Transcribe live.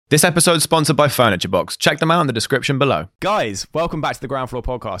This episode is sponsored by Furniture Box. Check them out in the description below. Guys, welcome back to the Ground Floor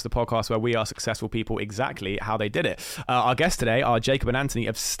Podcast, the podcast where we ask successful people exactly how they did it. Our guests today are Jacob and Anthony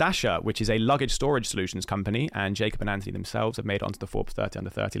of Stasher, which is a luggage storage solutions company, and Jacob and Anthony themselves have made it onto the Forbes 30 under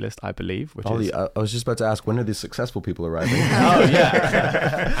 30 list, I believe. Ollie, I was just about to ask, when are these successful people arriving? Oh,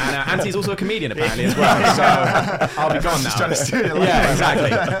 yeah. And Anthony's also a comedian, apparently, as well, so I'll be gone now. Just trying to steer it. Yeah,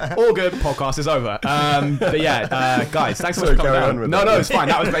 exactly. All good, podcast is over. But yeah, guys, thanks so much for coming down. No, it's fine.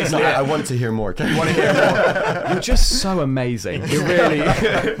 That was basically it. I want to hear more. You want to hear more? You're just so amazing. You really.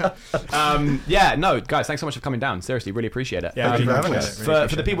 Guys, thanks so much for coming down. Seriously, really appreciate it. Yeah, thank you for having us. For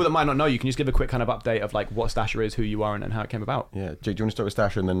the people that might not know you, can you just give a quick kind of update of like what Stasher is, who you are, and how it came about? Yeah, Jake, do you want to start with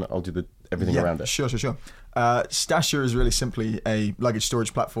Stasher and then I'll do everything around it? Sure. Stasher is really simply a luggage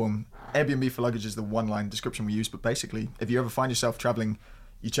storage platform. Airbnb for luggage is the one-line description we use, but basically, if you ever find yourself traveling,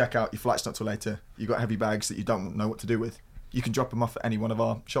 you check out, your flight's not till later, you've got heavy bags that you don't know what to do with, you can drop them off at any one of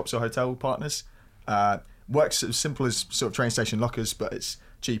our shops or hotel partners. Works as simple as sort of train station lockers, but it's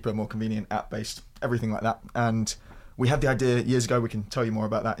cheaper, more convenient, app-based, everything like that. And we had the idea years ago. We can tell you more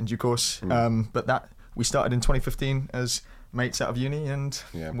about that in due course. But that we started in 2015 as mates out of uni, and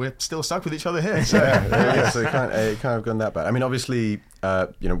we're still stuck with each other here. So, so it kind of gone that bad. I mean, obviously,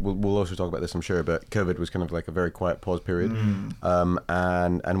 we'll also talk about this, I'm sure, but COVID was kind of like a very quiet pause period,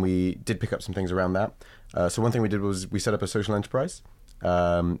 and we did pick up some things around that. So one thing we did was we set up a social enterprise,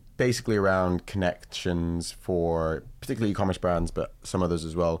 basically around connections for particularly e-commerce brands, but some others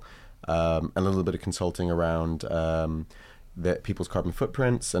as well, and a little bit of consulting around people's carbon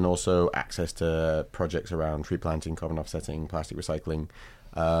footprints, and also access to projects around tree planting, carbon offsetting, plastic recycling.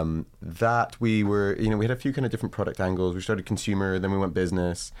 That we were, we had a few kind of different product angles. We started consumer, then we went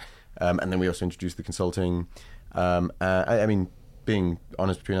business, and then we also introduced the consulting. I mean, being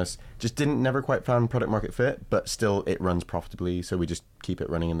honest between us, just never quite found product market fit, but still it runs profitably, so we just keep it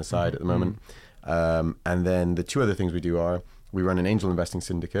running in the side at the moment. And then the two other things we do are, we run an angel investing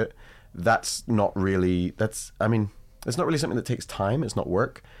syndicate. It's not really something that takes time. It's not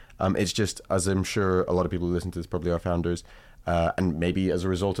work. It's just, as I'm sure a lot of people who listen to this probably are founders, and maybe as a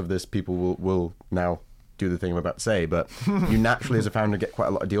result of this, people will now do the thing I'm about to say, but you naturally as a founder get quite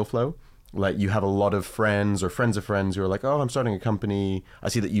a lot of deal flow. Like, you have a lot of friends or friends of friends who are like, oh, I'm starting a company. I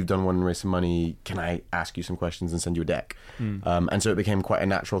see that you've done one and raised some money. Can I ask you some questions and send you a deck? And so it became quite a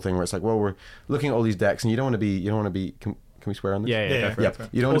natural thing where it's like, well, we're looking at all these decks, and you don't want to be. Can we swear on this? Yeah.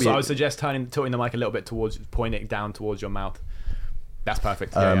 You don't also, I would suggest tilting the mic a little bit pointing it down towards your mouth. That's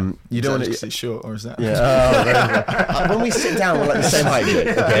perfect. You don't want to. Is it short, or is that? Yeah. When we sit down, we're like the same height.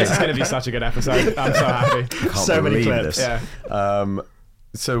 Okay. This is going to be such a good episode. I'm so happy. So many clips. Yeah.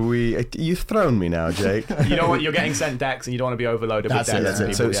 So you've thrown me now, Jake. You're getting sent decks, and you don't want to be overloaded with decks. That's it.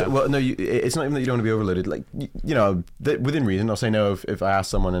 It's not even that you don't want to be overloaded. Like, within reason, I'll say no if I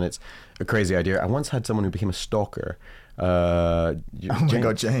ask someone and it's a crazy idea. I once had someone who became a stalker. Jane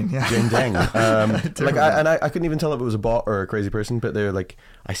Deng. I couldn't even tell if it was a bot or a crazy person, but they're like,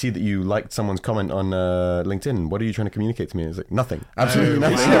 I see that you liked someone's comment on LinkedIn. What are you trying to communicate to me? It's like, nothing. Absolutely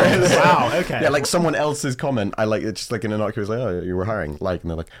nothing. Wow, okay. Yeah, like someone else's comment, I like, it's just like an innocuous, like, oh, you were hiring, like, and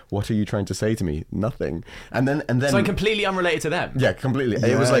they're like, what are you trying to say to me? Nothing. And then so completely unrelated to them. Yeah, completely.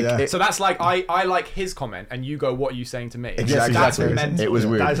 It was like so that's like I like his comment, and you go, what are you saying to me? Exactly. That's mental. It was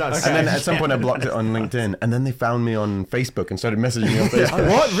weird. And then at some point I blocked it on LinkedIn, and then they found me on Facebook and started messaging me on Facebook.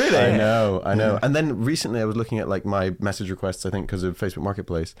 What, really? I know. And then recently I was looking at like my message requests, I think because of Facebook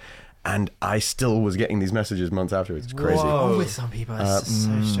Marketplace, and I still was getting these messages months afterwards. It's crazy. Whoa. With some people, it's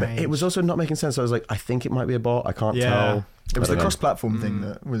so strange. It was also not making sense. I was like, I think it might be a bot. I can't tell. It was the cross-platform thing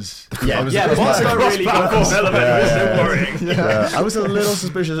that was. Yeah, it was bots don't really go worrying. I was a little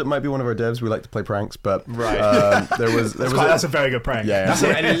suspicious it might be one of our devs. We like to play pranks, but that's a very good prank. Yeah, that's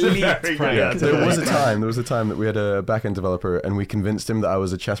an elite prank. Yeah, there was a time that we had a back-end developer, and we convinced him that I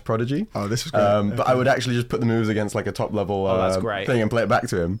was a chess prodigy. Oh, this was great. But I would actually just put the moves against like a top-level thing and play it back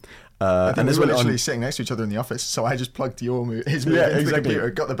to him. And this was literally sitting next to each other in the office, so I just plugged his move into the computer,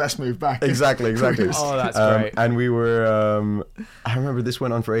 got the best move back. Exactly. Oh, that's great. And we were, I remember this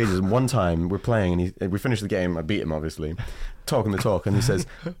went on for ages. And one time we're playing, and we finished the game. I beat him, obviously, talking the talk, and he says,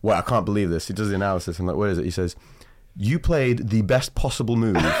 "Well, I can't believe this." He does the analysis. I'm like, "What is it?" He says, "You played the best possible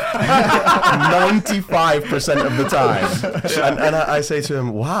move 95% of the time." And I say to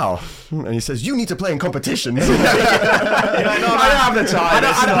him, "Wow." And he says, "You need to play in competitions." I don't have the time.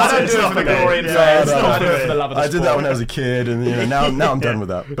 I don't do it for the glory and fame. I do it for the love of the sport. I did that when I was a kid, and now I'm done with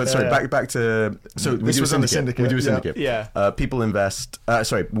that. But sorry, back to this was on the syndicate. We do a syndicate. Yeah. People invest.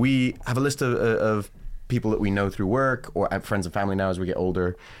 We have a list of people that we know through work or friends and family now as we get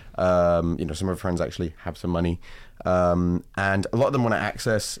older. Some of our friends actually have some money. And a lot of them want to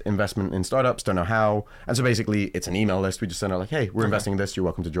access investment in startups, don't know how. And so basically, it's an email list. We just send out like, hey, we're investing in this. You're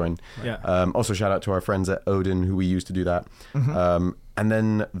welcome to join. Yeah. Also, shout out to our friends at Odin who we use to do that. And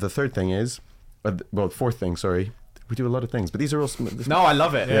then the third thing is, fourth thing, sorry. We do a lot of things, but these are all... No, I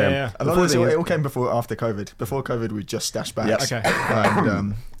love it. Yeah. A lot of this, it all came after COVID. Before COVID, we just stashed bags. Yes. Okay.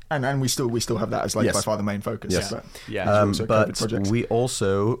 And we still have that as like Yes. by far the main focus. Yes. But Yeah. also COVID But projects. we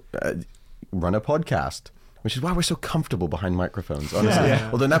also run a podcast, which is why we're so comfortable behind microphones, honestly. Yeah.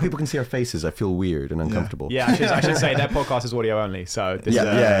 Although now people can see our faces, I feel weird and uncomfortable. Yeah, I should say their podcast is audio only. So this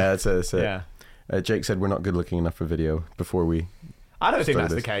Yeah, is, that's it. yeah. Jake said we're not good looking enough for video before we... I don't think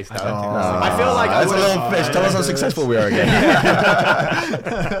that's Started the case, though. I I feel like I That's a would little fish. Tell us how successful we are again.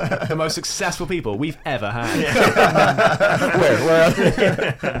 the most successful people we've ever had.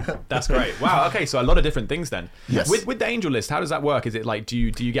 Where? That's great. Wow. Okay, so a lot of different things then. Yes. With the angel list, how does that work? Is it like do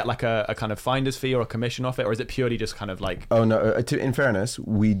you get like a kind of finder's fee or a commission off it, or is it purely just kind of like? Oh no! In fairness,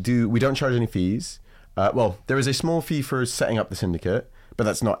 we don't charge any fees. Well, there is a small fee for setting up the syndicate, but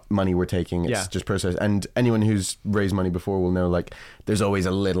that's not money we're taking. It's just process. And anyone who's raised money before will know, like, there's always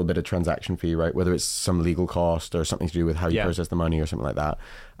a little bit of transaction fee, right? Whether it's some legal cost or something to do with how you process the money or something like that.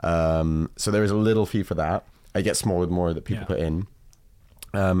 So there is a little fee for that. It gets smaller the more that people put in.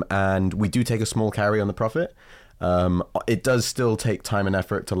 And we do take a small carry on the profit. It does still take time and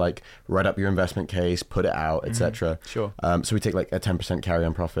effort to like write up your investment case, put it out, etc. Sure. So we take like a 10% carry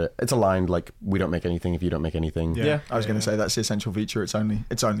on profit. It's aligned, like we don't make anything if you don't make anything. Yeah. I was going to say that's the essential feature. It's only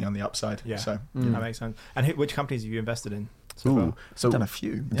on the upside. Yeah. So That makes sense. And which companies have you invested in? Ooh, so done a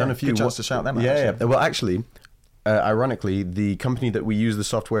few. Done a few. Good chance to shout them out. Yeah, actually. yeah. Well, actually, ironically, the company that we use the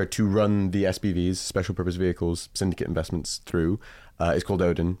software to run the SPVs, special purpose vehicles, syndicate investments through, is called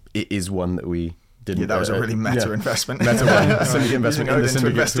Odin. It is one that we did. Yeah, that was a really meta investment. Meta one. Syndicate investment in the Odin to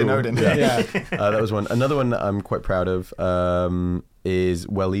syndicate invest in tool. Odin. Yeah. That was one. Another one that I'm quite proud of is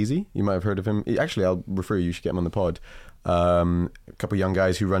Well Easy. You might have heard of him. Actually, I'll refer you. You should get him on the pod. A couple of young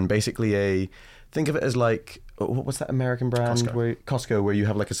guys who run basically think of it as like, what's that American brand? Costco, where you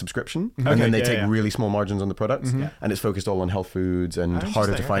have like a subscription and then they take really small margins on the products, and it's focused all on health foods and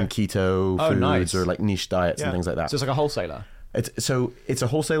harder to find keto foods or like niche diets and things like that. So it's like a wholesaler. It's a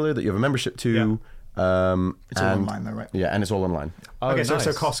wholesaler that you have a membership to. It's all online though, right? Yeah, and it's all online. Oh, Okay, so nice.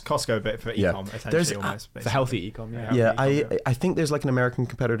 Costco bit for Yeah. e-com, essentially, There's- almost. For healthy e-com. Yeah. Yeah, e-com, I think there's like an American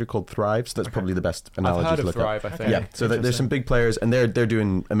competitor called Thrive, so that's probably the best analogy I've heard to of look Thrive, at. I think. Yeah, so there's some big players, and they're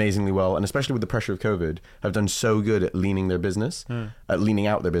doing amazingly well, and especially with the pressure of COVID, have done so good at leaning their business, at leaning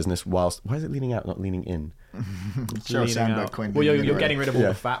out their business. Whilst why is it leaning out, not leaning in? Sheryl Leaning Sandberg out. coined Well, it, you're right? getting rid of all Yeah.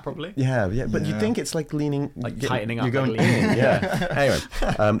 the fat, probably. Yeah, but you Yeah. think it's like leaning, Like tightening up, You're going like leaning. in, yeah.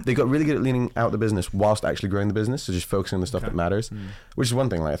 Anyway, they got really good at leaning out the business whilst actually growing the business, so just focusing on the stuff that matters, which is one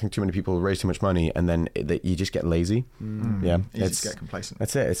thing. Like I think too many people raise too much money and then you just get lazy. Yeah, Easy to get complacent.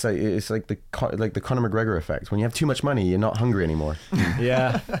 That's it. It's like the Conor McGregor effect. When you have too much money, you're not hungry anymore.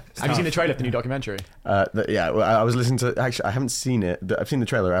 Yeah. Have you seen the trailer for the new documentary? Well, I was listening to. Actually, I haven't seen it. I've seen the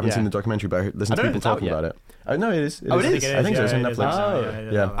trailer. I haven't Yeah. seen the documentary, but I listened I to don't people know if it's talking out about it. No, it is. Oh, it is? I think so. It's on yeah, it is. Netflix. Oh.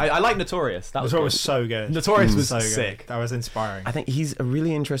 Yeah. I like Notorious. That was That good. was so good. Notorious was so good. sick. That was inspiring. I think he's a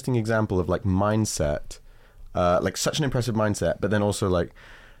really interesting example of like mindset, like such an impressive mindset, but then also like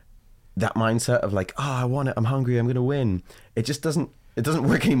that mindset of like, oh, I want it. I'm hungry. I'm gonna win. It just doesn't. It doesn't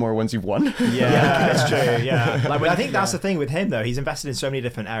work anymore once you've won. Yeah, that's true. Yeah, like I think that's the thing with him though. He's invested in so many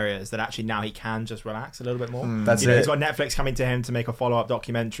different areas that actually now he can just relax a little bit more. That's You know, it. he's got Netflix coming to him to make a follow-up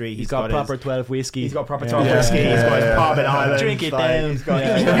documentary. He's got proper his, 12 whiskey. He's got proper 12 Yeah. whiskey. He's got his pub in Ireland. Drink it like, down. He's got,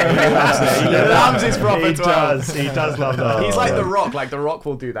 He loves his proper He 12. does. He does love that. He's like The Rock. Like The Rock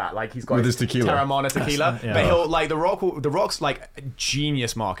will do that. Like he's got With his tequila. Terramana tequila. Yeah. But he'll like The Rock's like a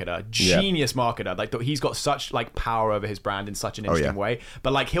genius marketer. Like he's got such like power over his brand in such an interesting way.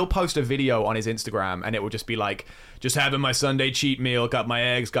 But like he'll post a video on his Instagram and it will just be like, just having my Sunday cheat meal, got my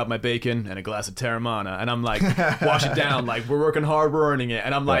eggs, got my bacon, and a glass of Terramana. And I'm like, wash it down. Like we're working hard, we're earning it.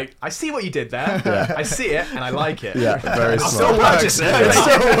 And I'm like, I see what you did there. I see it and I like it. Yeah, very I'll smart. still purchase it. It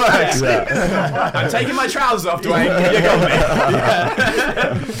still works. Yeah. I'm taking my trousers off, Dwayne. You got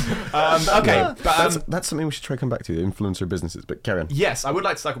me. Okay, but That's something we should try to come back to, influencer businesses. But carry on. yes, I would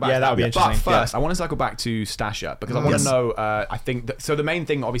like to cycle back. Yeah, to that would be But interesting. first, I want to cycle back to Stasher because I want to know. I think so. The main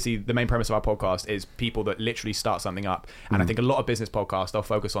thing, obviously, the main premise of our podcast is people that literally start something up, and I think a lot of business podcasts they'll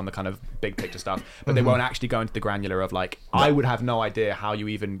focus on the kind of big picture stuff, but they won't actually go into the granular of like I would have no idea how you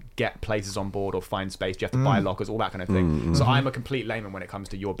even get places on board or find space. Do you have to buy lockers, all that kind of thing. So I'm a complete layman when it comes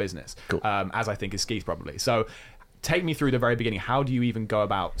to your business, Cool. as I think is Skeeth probably. So take me through the very beginning. How do you even go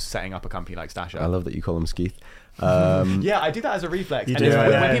about setting up a company like Stasher? I love that you call him Skeeth. Yeah, I do that as a reflex. You And do, it's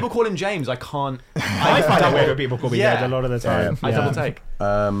when, yeah. when people call him James, I can't. I find it weird when people call me Yeah. James a lot of the time. I double take.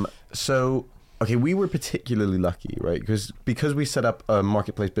 So, okay, we were particularly lucky, right? Because we set up a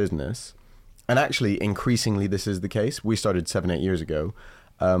marketplace business, and actually increasingly this is the case. We started 7-8 years ago.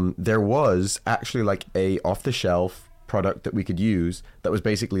 There was actually like a off-the-shelf product that we could use that was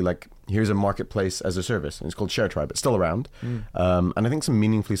basically like, here's a marketplace as a service, and it's called ShareTribe. It's still around, and I think some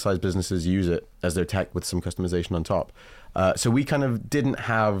meaningfully sized businesses use it as their tech with some customization on top. So we kind of didn't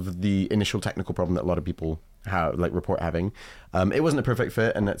have the initial technical problem that a lot of people report having. It wasn't a perfect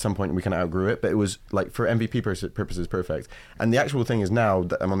fit, and at some point we kind of outgrew it, but it was like for MVP purposes perfect. And the actual thing is now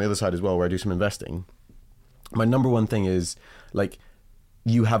that I'm on the other side as well, where I do some investing, my number one thing is like,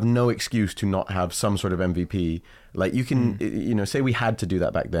 you have no excuse to not have some sort of MVP. Like you can, say we had to do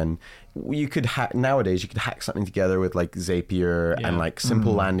that back then. You could nowadays you could hack something together with like Zapier and like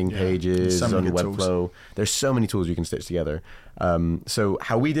simple landing pages So many on good Webflow. tools. There's so many tools you can stitch together. So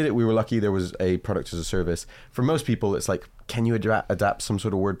how we did it, we were lucky there was a product as a service. For most people, it's like, can you adapt some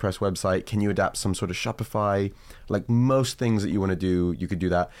sort of WordPress website? Can you adapt some sort of Shopify? Like most things that you want to do, you could do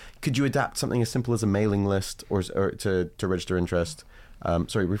that. Could you adapt something as simple as a mailing list or to register interest?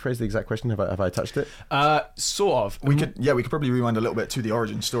 Sorry, rephrase the exact question. Have I touched it? Sort of. We could probably rewind a little bit to the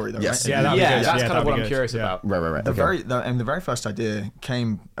origin story, though. Yes. Right? Yeah, that'd be Yeah, good. that's Yeah, kind of that'd what be I'm good. curious Yeah. about. Right. The very first idea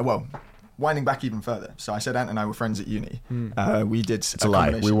came winding back even further. So I said Ant and I were friends at uni. We did It's a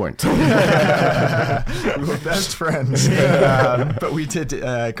lie. We weren't. We were best friends, but we did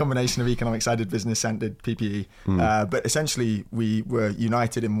a combination of economics. I did business, Ant did PPE. But essentially, we were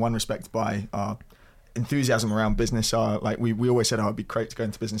united in one respect by our enthusiasm around business. We always said, it'd be great to go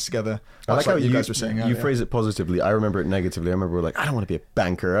into business together. I like how you guys were saying you earlier. phrase it positively. I remember it negatively. I remember we're like, I don't want to be a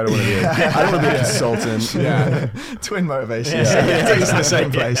banker. I don't want to be I don't want to be a consultant. Yeah. Twin motivations. It takes us to the same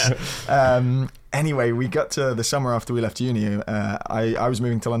place. Anyway, we got to the summer after we left uni. I was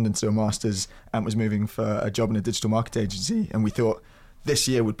moving to London to do a master's and was moving for a job in a digital marketing agency. And we thought this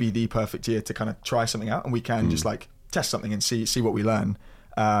year would be the perfect year to kind of try something out, and we can just like test something and see what we learn.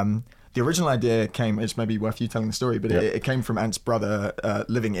 The original idea came, it's maybe worth you telling the story, but it came from Ant's brother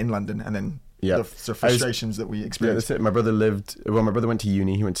living in London, and then the sort of frustrations that we Yeah, experienced. that's it. My brother went to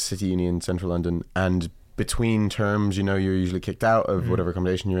uni. He went to City Uni in central London, and between terms, you're usually kicked out of whatever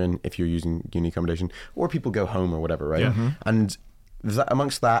accommodation you're in if you're using uni accommodation, or people go home or whatever, right? Yeah. And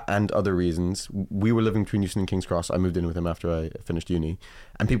amongst that and other reasons, we were living between Euston and King's Cross. I moved in with him after I finished uni,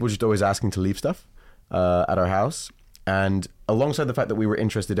 and people were just always asking to leave stuff at our house. And alongside the fact that we were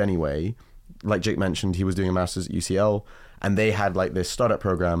interested anyway, like Jake mentioned, he was doing a master's at UCL, and they had like this startup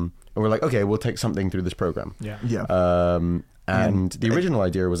program, and we're like, okay, we'll take something through this program. Yeah. And the original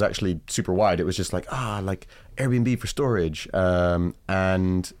idea was actually super wide. It was just like Airbnb for storage,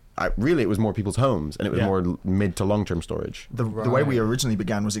 and it was more people's homes, and it was more mid to long term storage. The way we originally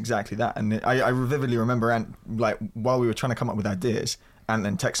began was exactly that, and I vividly remember Ant, like while we were trying to come up with ideas, Ant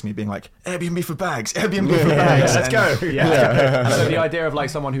then texted me being like, Airbnb for bags, Airbnb for bags, let's go. So the idea of like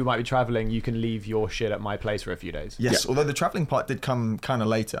someone who might be traveling, you can leave your shit at my place for a few days. Yes, although the traveling part did come kind of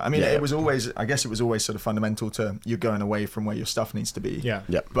later. I mean, it was always sort of fundamental to you going away from where your stuff needs to be. Yeah.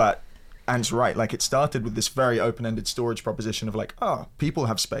 But Ant's right, like it started with this very open-ended storage proposition of like, people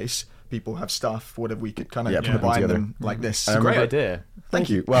have space, people have stuff, whatever, we could kind of combine them like this. It's a great idea. Thank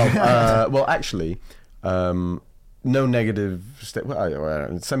you. Well, actually, no negative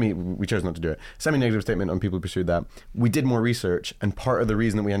we chose not to do it. Semi-negative statement on people who pursued that. We did more research, and part of the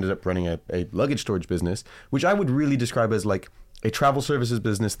reason that we ended up running a luggage storage business, which I would really describe as like a travel services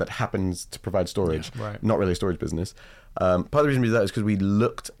business that happens to provide storage, not really a storage business. Part of the reason we did that is because we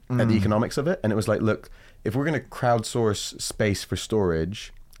looked at the economics of it, and it was like, look, if we're going to crowdsource space for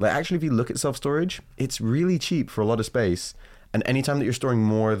storage, like actually if you look at self-storage, it's really cheap for a lot of space. And anytime that you're storing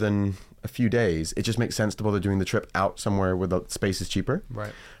more than a few days, it just makes sense to bother doing the trip out somewhere where the space is cheaper.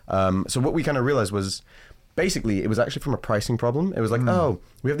 Right. So what we kind of realized was, basically, it was actually from a pricing problem. It was like,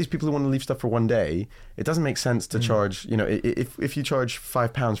 we have these people who want to leave stuff for one day. It doesn't make sense to charge, if you charge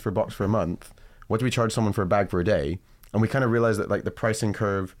 £5 for a box for a month, what do we charge someone for a bag for a day? And we kind of realized that like the pricing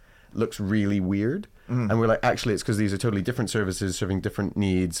curve looks really weird. And we're like, actually, it's because these are totally different services serving different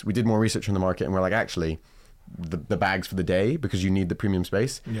needs. We did more research on the market, and we're like, actually, the bags for the day, because you need the premium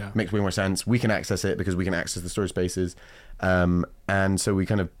space, makes way more sense. We can access it because we can access the storage spaces. And so we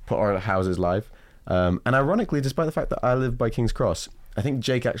kind of put our houses live. And ironically, despite the fact that I live by King's Cross, I think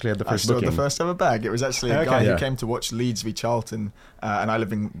Jake actually had the I first stored booking. the first ever bag. It was actually a guy Yeah. who came to watch Leeds v Charlton, and I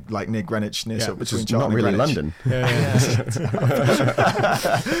live in like near Greenwich, near sort of Which between is not Charlton really and London. But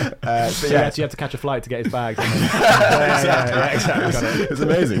So yeah, you had to catch a flight to get his bags. Exactly. Got it. It's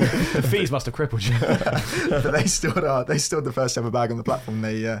amazing. The fees must have crippled you. but they stored the first ever bag on the platform.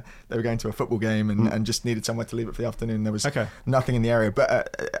 They were going to a football game and just needed somewhere to leave it for the afternoon. There was Okay. nothing in the area,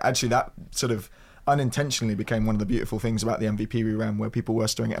 but actually that sort of unintentionally became one of the beautiful things about the MVP we ran, where people were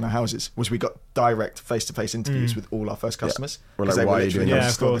storing it in our houses, was we got direct face-to-face interviews with all our first customers. We're 'Cause like, they why were are you literally doing going that?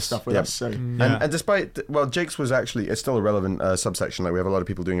 to store Yeah, this of stuff with course. us. So And despite, well, Jake's was actually, it's still a relevant subsection. Like we have a lot of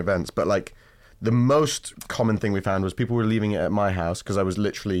people doing events, but like the most common thing we found was people were leaving it at my house because I was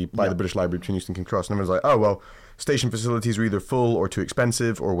literally by the British Library between Euston and King Cross, and everyone's like, oh well, station facilities are either full or too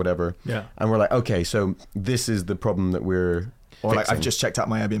expensive or whatever. Yeah. And we're like, okay, so this is the problem that we're or like fixing. I've just checked out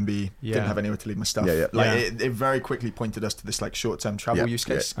my Airbnb, Yeah. didn't have anywhere to leave my stuff. Yeah, yeah. Like Yeah. it very quickly pointed us to this like short-term travel Yeah, use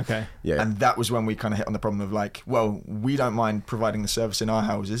case. Okay. Yeah. And that was when we kind of hit on the problem of like, well, we don't mind providing the service in our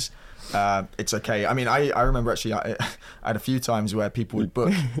houses. It's okay. I mean, I remember actually I had a few times where people would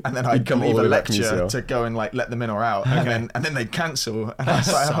book and then I'd come all leave the a way back from lecture UCL. to go and like let them in or out, and then they'd cancel, and I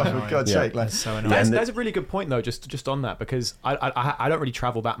was like, oh, for God's Yeah. sake, like, So annoying. That's, and that's a really good point though, just on that, because I don't really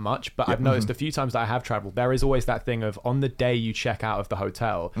travel that much, but I've noticed a few times that I have traveled, there is always that thing of on the day you check out of the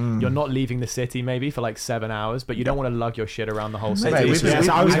hotel, you're not leaving the city maybe for like 7 hours, but you don't want to lug your shit around the whole city. Mate, we've So been- yes, we've-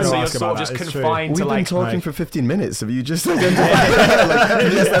 I was we've going to been- ask about just It's true. confined We've to been like. talking for 15 minutes. Have you just identified?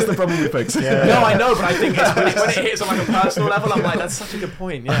 Like, yes, that's the problem we fix. No, I know, but I think it's when it hits on like a personal level, I'm like, that's such a good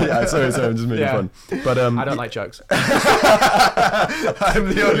point. Yeah. Yeah, sorry, I'm just making Yeah. fun. But I don't like jokes. I'm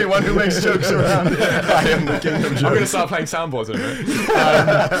the only one who makes jokes around. I am the king of I'm going to jokes. start playing soundboards in a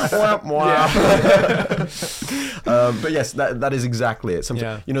minute. But yes, that is exactly it.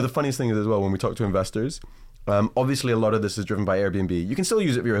 Sometimes, Yeah. you know, the funniest thing is as well when we talk to investors. Obviously, a lot of this is driven by Airbnb. You can still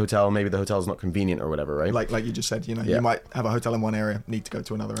use it for your hotel. Maybe the hotel is not convenient or whatever, right? like you just said, you know, Yeah. you might have a hotel in one area, need to go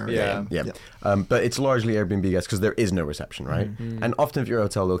to another area. Yeah. Yeah. But it's largely Airbnb guests because there is no reception, right? And often if you're a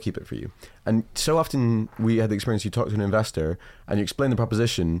hotel, they'll keep it for you. And so often we had the experience, you talk to an investor and you explain the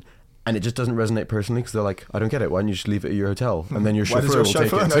proposition and it just doesn't resonate personally because they're like, I don't get it. Why don't you just leave it at your hotel? And then your Why does chauffeur your will take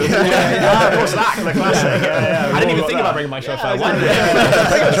chauffeur it. know? So- What's that? The classic. I didn't even think about bringing my chauffeur. Why did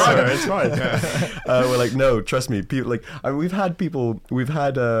It's fine. We're like, no, trust me. People like we've had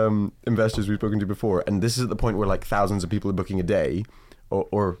investors we've spoken to before, and this is at the point where like thousands of people are booking a day,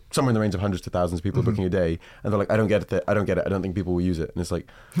 or somewhere in the range of hundreds to thousands of people are booking a day, and they're like, I don't get it. I don't think people will use it. And it's like,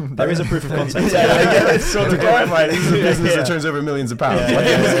 There is a proof of concept. it's sort of clarified. This is a business that turns over millions of pounds.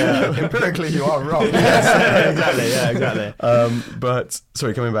 Empirically, you are wrong. Exactly. Yeah. Exactly. But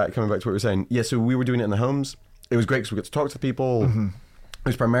sorry, coming back to what we were saying. Yeah, so we were doing it in the homes. It was great because we got to talk to people. It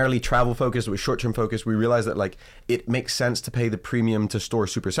was primarily travel focused. It was short-term focused. We realized that like it makes sense to pay the premium to store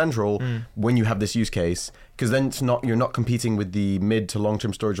Super Central when you have this use case, because then you're not competing with the mid to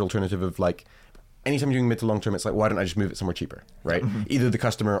long-term storage alternative of like anytime you're doing mid to long-term, it's like, why don't I just move it somewhere cheaper, right? Either the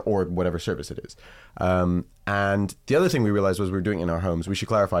customer or whatever service it is. And the other thing we realized was we were doing it in our homes. We should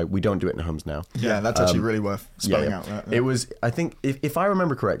clarify, we don't do it in the homes now. Yeah, that's actually really worth spelling out. That. It was, I think, if I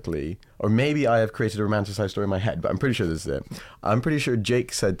remember correctly, or maybe I have created a romanticized story in my head, but I'm pretty sure this is it. I'm pretty sure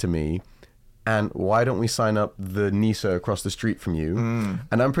Jake said to me, and why don't we sign up the NISA across the street from you?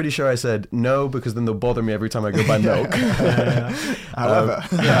 And I'm pretty sure I said, no, because then they'll bother me every time I go buy milk.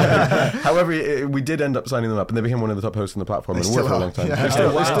 However, we did end up signing them up, and they became one of the top hosts on the platform They and were still for a are. long time. Yeah. They're still- Oh,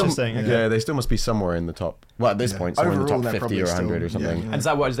 wow. they're still- Interesting, okay. Yeah, they still must be somewhere in the top. Well, at this point, somewhere in Overall, the they're top 50 or probably 100 or still- something. yeah. And is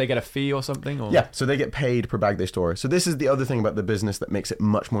that what? Do they get a fee or something? Or? Yeah, so they get paid per bag they store. So this is the other thing about the business that makes it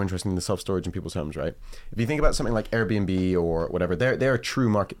much more interesting than the self-storage in people's homes, right? If you think about something like Airbnb or whatever, they're true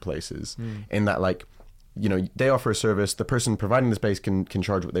marketplaces in that, like, you know, they offer a service, the person providing the space can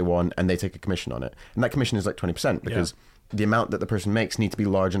charge what they want, and they take a commission on it. And that commission is like 20% because the amount that the person makes needs to be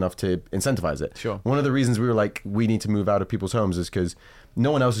large enough to incentivize it. Sure. One of the reasons we were like, we need to move out of people's homes is because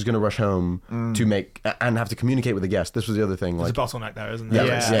no one else is going to rush home to make and have to communicate with the guest. This was the other thing. There's Like, a bottleneck there, isn't yeah, there?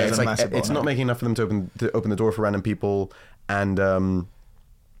 yeah, there's it's a like massive it's not bottleneck. making enough for them to open the door for random people, and I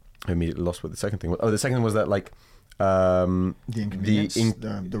immediately lost what the second thing was. Oh, the second thing was that like The inconvenience,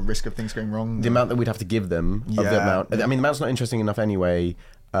 the risk of things going wrong. the amount that we'd have to give them of the Yeah. amount. I mean, the amount's not interesting enough anyway,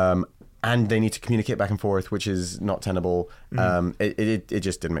 and they need to communicate back and forth, which is not tenable. It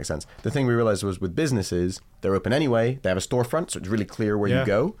just didn't make sense. The thing we realized was with businesses, they're open anyway. They have a storefront, so it's really clear where Yeah. you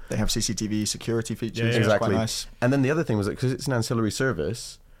go. They have CCTV security features. Yeah, which is Exactly. quite nice. And then the other thing was that because it's an ancillary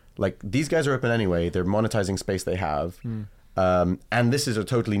service, like these guys are open anyway. They're monetizing space they have, and this is a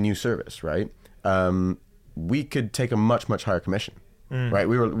totally new service, right? We could take a much higher commission, right?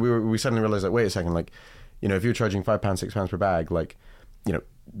 We suddenly realized that, wait a second, like, you know, if you're charging £5, £6 per bag, like you know,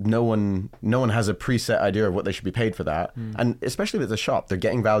 no one has a preset idea of what they should be paid for that. And especially if it's a shop, they're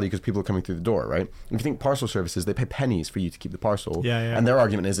getting value because people are coming through the door, right? If you think parcel services, they pay pennies for you to keep the parcel. And their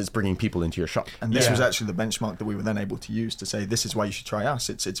argument is it's bringing people into your shop. And this was actually the benchmark that we were then able to use to say, this is why you should try us.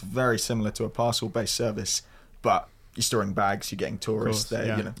 It's very similar to a parcel-based service, but you're storing bags, you're getting tourists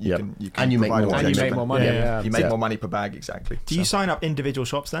there, you know, you can and you make provide more. all And that you make extra- more money. You make more money per bag, exactly. Do you sign up individual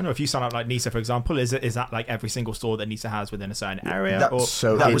shops then, or if you sign up like Nisa, for example, is that like every single store that Nisa has within a certain area? That, or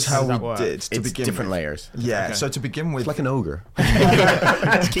so that it's- was how does that we work? did to It's begin different with. layers. Yeah, Okay. so to begin with, It's like an ogre.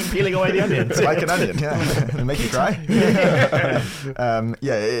 Just keep peeling away the onions. like an onion, and make you cry.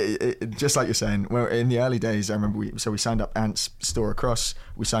 Just like you're saying. Well, in the early days, I remember we signed up Ant's store across.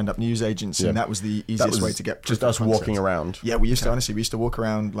 We signed up news agents, and that was the easiest way to get just proof of us concept. walking around. Yeah, we used to walk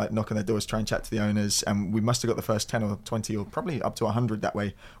around, like knock on their doors, try and chat to the owners, and we must have got the first 10 or 20 or probably up to 100 that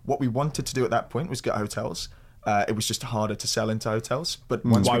way. What we wanted to do at that point was get hotels. It was just harder to sell into hotels. But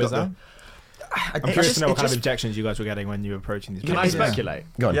once Why we was got that? I'm it curious just- to know what it kind of just- objections you guys were getting when you were approaching these. Can I businesses. speculate?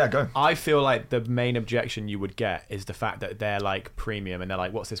 Go on. Yeah, go. I feel like the main objection you would get is the fact that they're like premium and they're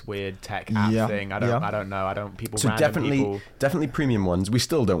like, what's this weird tech app Yeah, thing? I don't know. People So random people. definitely premium ones. We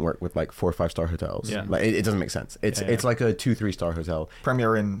still don't work with like 4 or 5 star hotels. Yeah. Like it doesn't make sense. It's like a 2-3 star hotel.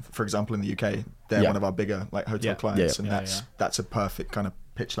 Premier Inn, for example, in the UK, they're Yeah. one of our bigger like hotel Yeah. clients, Yeah. and that's a perfect kind of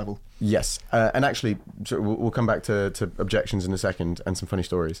pitch level. Yes, and actually, so we'll come back to objections in a second and some funny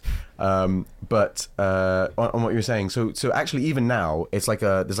stories. But on what you were saying, so actually, even now, it's like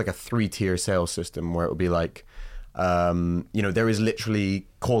there's like a 3-tier sales system where it would be like, you know, there is literally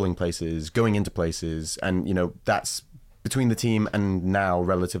calling places, going into places, and you know that's between the team and now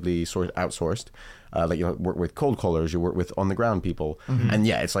relatively outsourced. Like you work with cold callers, you work with on the ground people, and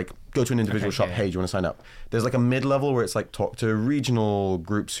it's like go to an individual shop. Hey, do you want to sign up? There's like a mid level where it's like talk to regional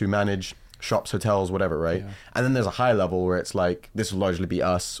groups who manage shops, hotels, whatever, right? And then there's a high level where it's like this will largely be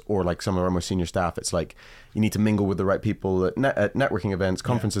us or like some of our more senior staff. It's like you need to mingle with the right people at networking events,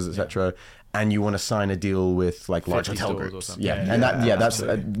 conferences, etc. And you want to sign a deal with like large 50 hotel stores or groups. something. And that's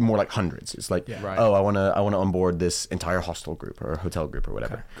more like hundreds. It's like Right. oh, I want to onboard this entire hostel group or hotel group or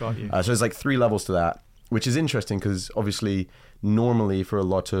whatever. Got you. So there's like 3 levels to that, which is interesting because obviously normally for a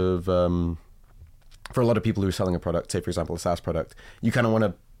lot of people who are selling a product, say for example a SaaS product, you kind of want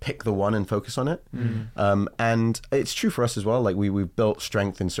to pick the one and focus on it. And it's true for us as well. Like we've built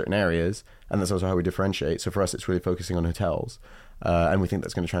strength in certain areas, and that's also how we differentiate. So for us, it's really focusing on hotels, and we think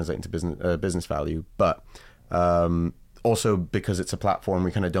that's going to translate into business value. But also because it's a platform,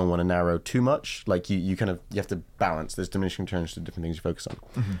 we kind of don't want to narrow too much. Like you have to balance. There's diminishing returns to different things you focus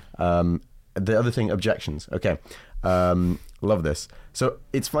on. The other thing, objections. Okay, love this. So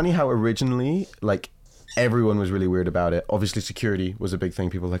it's funny how originally, like, everyone was really weird about it. Obviously, security was a big thing.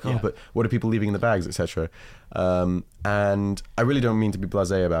 People were like, oh, but what are people leaving in the bags, etc. And I really don't mean to be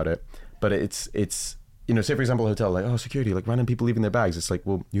blasé about it, but it's you know, say for example, a hotel, like, oh, security, like random people leaving their bags. It's like,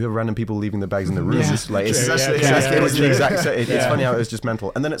 well, you have random people leaving their bags in the room. It's like, it's the exact same. It's funny how it was just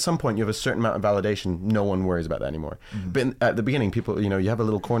mental. And then at some point, you have a certain amount of validation. No one worries about that anymore. But at the beginning, people, you know, you have a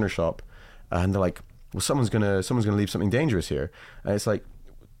little corner shop, and they're like, well, someone's gonna leave something dangerous here. And it's like,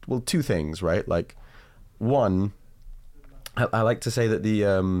 well, 2 things, right? Like, one, I like to say that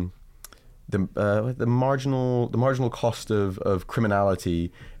the marginal cost of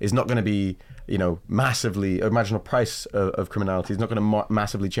criminality is not going to be, you know, massively, or marginal price of criminality is not going to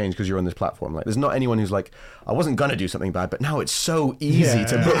massively change because you're on this platform. Like, there's not anyone who's like, I wasn't going to do something bad, but now it's so easy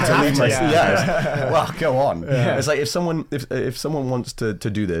to leave my well, go on. It's like if someone wants to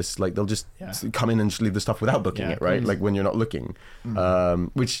do this, like they'll just come in and just leave the stuff without booking it, right? Like when you're not looking.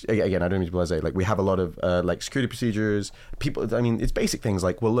 Which again, I don't mean to be blasé. Like we have a lot of like security procedures. People, I mean, it's basic things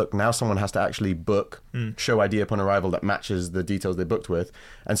like, well, look, now someone has to actually book, show ID upon arrival that matches the details they booked with,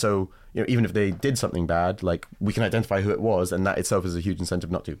 and so, you know, even if they did something bad, like we can identify who it was, and that itself is a huge incentive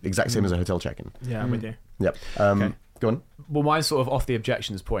not to. Exact same as a hotel check-in. Yeah, I'm with you. Yep. Go on. Well, mine's sort of off the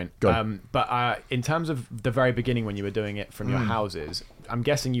objections point. Go on. But in terms of the very beginning when you were doing it from your houses, I'm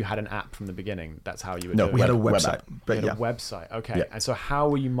guessing you had an app from the beginning. That's how you were doing it. We had a Web website, app. but You had a website, okay. Yeah. And so how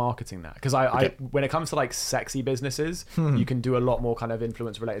were you marketing that? Because I when it comes to like sexy businesses, you can do a lot more kind of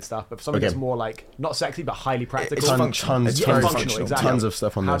influence related stuff. But for something that's more like not sexy but highly practical, Tons exactly. of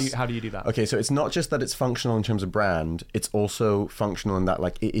stuff on this. How do you do that? Okay, so it's not just that it's functional in terms of brand, it's also functional in that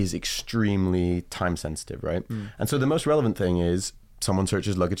like it is extremely time sensitive, right? And so the most relevant thing is someone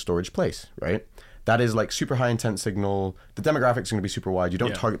searches luggage storage place, right? That is like super high intent signal. The demographics are going to be super wide. You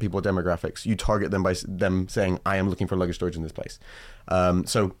don't target people with demographics. You target them by them saying, I am looking for luggage storage in this place.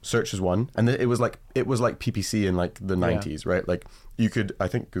 So search is one. And it was like PPC in like the 90s, right? Like you could, I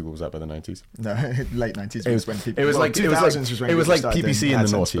think Google was out by the 90s. No, late 90s was when people... It was like 2000s it was like PPC in the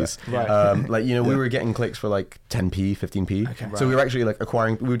noughties. Right. Like, you know, we were getting clicks for like 10p, 15p. Okay. So we were actually like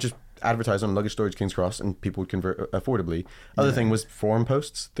acquiring, we would just advertise on luggage storage King's Cross and people would convert affordably. Other thing was forum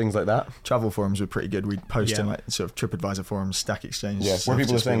posts, things like that. Travel forums were pretty good. We'd post in like sort of TripAdvisor forums, Stack Exchange. Yeah, where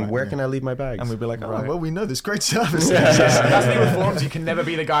people are saying, where can I leave my bags? And we'd be like, oh, well, we know this great service. That's the thing with forums. You can never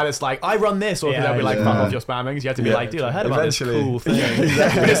be the guy that's like, I run this, or they'll be like, fuck off, you're spamming. You have to be like, dude, I heard about this cool thing.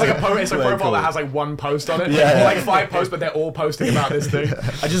 It's like a profile that has like one post on it. Yeah. Or like 5 posts, but they're all posting about this thing.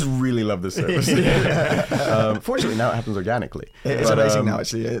 I just really love this service. Fortunately, now it happens organically. It's amazing now,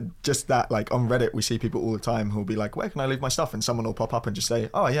 actually. Just that, like on Reddit, we see people all the time who'll be like, where can I leave my stuff? And someone will pop up and just say,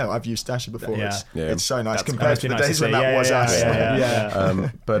 oh yeah, I've used Stasher before. Yeah. It's so nice That's compared to the nice days to when see. that was us.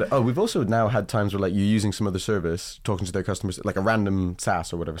 Yeah. But we've also now had times where like you're using some other service, talking to their customers, like a random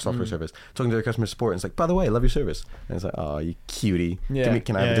SaaS or whatever software service, talking to their customer support, and it's like, by the way, I love your service. And it's like, oh, you cutie.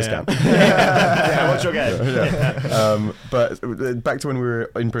 Can I have a discount? What's your game? But back to when we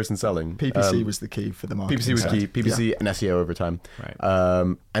were in-person selling. PPC was the key for the market. PPC was key. PPC and SEO over time.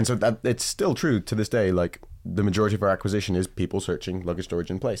 Right. And so that it's still true to this day. Like the majority of our acquisition is people searching luggage storage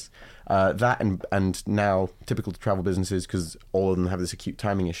in place. That and now typical to travel businesses, because all of them have this acute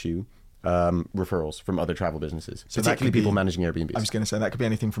timing issue. Referrals from other travel businesses, So particularly that could people be- managing Airbnbs. I was going to say that could be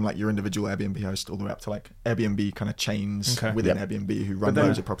anything from like your individual Airbnb host all the way up to like Airbnb kind of chains within Airbnb who run then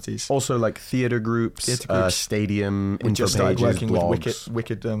loads of properties. Also like theater groups, stadium, We info just started pages, working blogs. with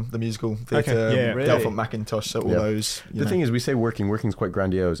Wicked, the musical theatre, really? Delphont Macintosh, so all those. The thing is, we say working's quite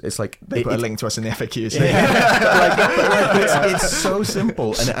grandiose. It's like They put a link to us in the FAQs. it's so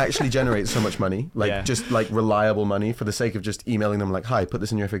simple, and it actually generates so much money, like just like reliable money for the sake of just emailing them like, hi, put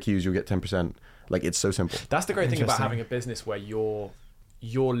this in your FAQs, you'll get 10%. Like it's so simple. That's the great thing about Interesting. having a business where you're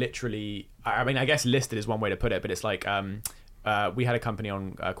literally, I mean, I guess listed is one way to put it, but it's like we had a company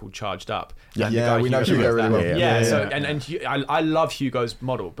on called Charged Up. Yeah, And the guy we know Hugo runs really that. well. Yeah, Yeah. so I love Hugo's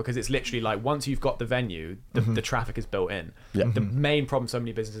model because it's literally like once you've got the venue, the traffic is built in. Yeah. The main problem so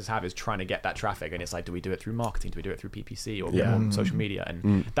many businesses have is trying to get that traffic, and it's like, do we do it through marketing? Do we do it through PPC or social media?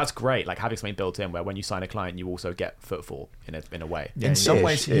 And that's great, like having something built in where when you sign a client, you also get footfall in a way. In some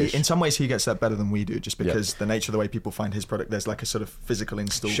ways, Ish. in some ways, he gets that better than we do, just because the nature of the way people find his product, there's like a sort of physical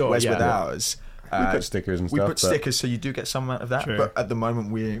install. Sure, whereas yeah. with ours, We put stickers and we stuff. put but stickers, so you do get some amount of that. True. But at the moment,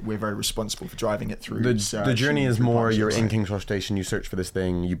 we're very responsible for driving it through. The journey is through more you're in partnerships. King's Cross Station, you search for this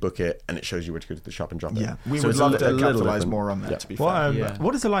thing, you book it, and it shows you where to go to the shop and drop it. Yeah, we So would it's love a to little capitalize different. more on that. Yeah. To be What, fair,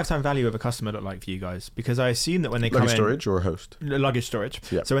 what does the lifetime value of a customer look like for you guys? Because I assume that when they come Luggage in, storage or host? luggage storage.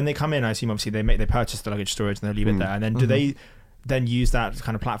 Yeah. So when they come in, I assume obviously they purchase the luggage storage and they leave it there, and then do they then use that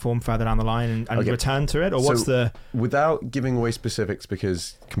kind of platform further down the line and Okay. return to it, or what's So, the? Without giving away specifics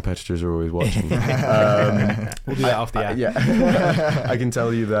because competitors are always watching. We'll do that off the air. Yeah, I can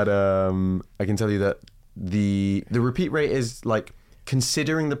tell you that. The repeat rate is like,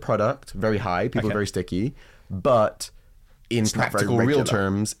 considering the product, very high. People are very sticky, but in not very practical real regular.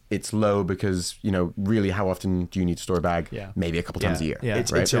 terms, it's low because really how often do you need to store a bag? Yeah. Maybe a couple times a year. Yeah.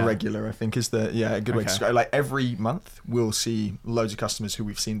 It's right? irregular, I think, is a good way to Okay. describe it. Like every month, we'll see loads of customers who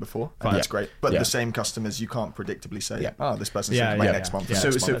we've seen before, and Fine. that's great. But Yeah. the same customers, you can't predictably say, Yeah. oh, this person's Yeah, yeah, my yeah, next yeah. month. Yeah. So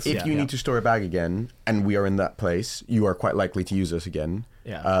next month. if Yeah, you yeah. need to store a bag again, and we are in that place, you are quite likely to use us again.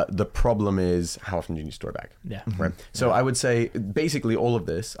 Yeah. The problem is how often do you need to store a bag? Yeah. Right. So I would say basically all of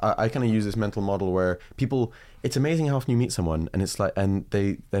this. I kind of use this mental model where people. It's amazing how often you meet someone, and it's like, and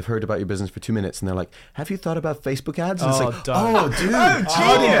they've heard about your business for 2 minutes, and they're like, "Have you thought about Facebook ads?" And it's Oh, like, don't. "Oh, dude,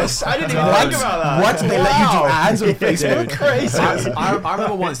 genius! I didn't even What? think about that. What? They let you do ads on Facebook? Crazy. I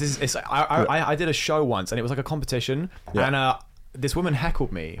remember once. I did a show once, and it was like a competition, Yeah. and this woman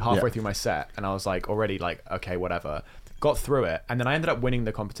heckled me halfway Yeah. through my set, and I was like, already like, okay, whatever. Got through it, and then I ended up winning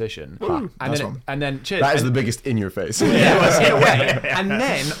the competition. nice one. And then cheers. That is and- the biggest in your face. yeah, it was, in a way. And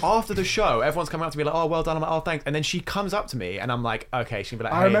then after the show, everyone's coming up to me like, "Oh, well done." I'm like, "Oh, thanks." And then she comes up to me, and I'm like, "Okay." She'll be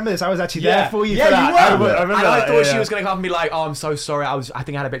like, I hey. remember this. I was actually Yeah. there for you. Yeah, for that. you were. I remember And I that, thought yeah. she was going to come up and be like, "Oh, I'm so sorry. I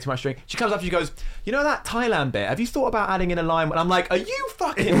think I had a bit too much drink." She comes up and she goes, "You know that Thailand bit? Have you thought about adding in a line?" And I'm like, "Are you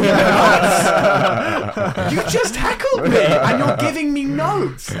fucking nuts? You just heckled me, and you're giving me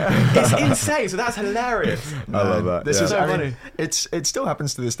notes. It's insane." So that's hilarious. I love that. This yeah. is so I mean, funny. it still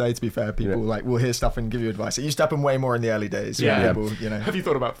happens to this day. To be fair, people like will hear stuff and give you advice. It used to happen way more in the early days. Yeah. People, you know. Have you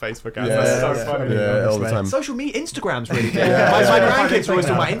thought about Facebook ads? Yeah, That's so yeah, funny. yeah, all the time. Social media, Instagram's really big. Yeah, my yeah. grandkids are always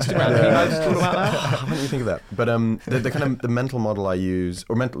talking about Instagram. Have you guys thought about that? Why don't you think of that? But the kind of the mental model I use,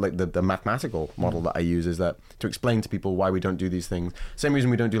 or mental like the mathematical model that I use, is that to explain to people why we don't do these things. Same reason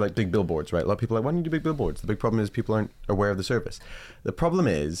we don't do like big billboards, right? A lot of people are like, why don't you do big billboards? The big problem is people aren't aware of the service. The problem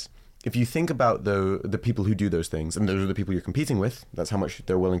is, if you think about the people who do those things, and those are the people you're competing with, that's how much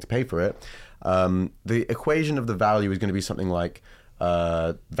they're willing to pay for it. The equation of the value is going to be something like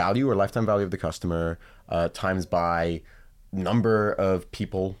value or lifetime value of the customer times by number of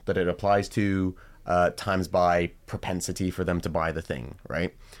people that it applies to times by propensity for them to buy the thing,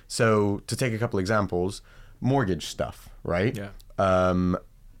 right? So to take a couple examples, mortgage stuff, right? Yeah.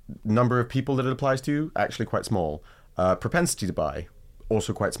 Number of people that it applies to, actually quite small. Propensity to buy,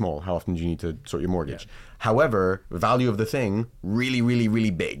 also quite small. How often do you need to sort your mortgage? Yeah. However, value of the thing, really, really,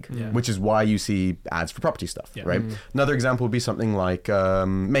 really big, which is why you see ads for property stuff, right? Another example would be something like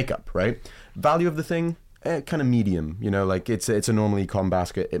makeup, right? Value of the thing, kind of medium, you know, like it's a normal e-com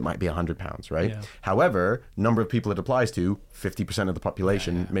basket, it might be £100, right? Yeah. However, number of people it applies to, 50% of the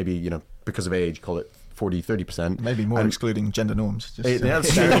population, maybe, you know, because of age, call it 40-30%. Maybe more And- excluding gender norms. Just,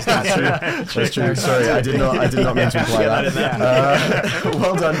 That's true. That's true. Sorry, I did not mean to imply that.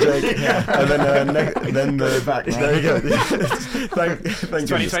 Well done, Jake. And then the back. There you go. Thank goodness.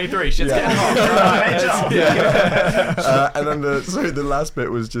 2023. Shit's getting hot. And then the last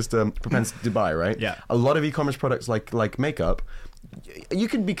bit was just propensity to buy, right? Yeah. A lot of e-commerce products like makeup, you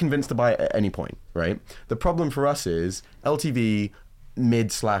could be convinced to buy at any point, right? The problem for us is LTV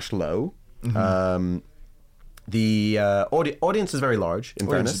mid/low. The audience is very large, in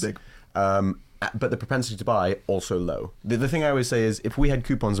Audience fairness. is big. But the propensity to buy also low. The thing I always say is, if we had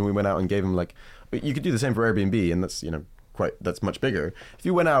coupons and we went out and gave them, like, you could do the same for Airbnb, and that's, you know, that's much bigger. If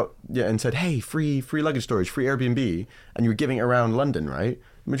you went out and said, hey, free luggage storage, free Airbnb, and you were giving it around London, right?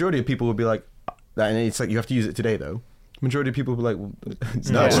 The majority of people would be like, and it's like, you have to use it today though. Majority of people would be like, well, it's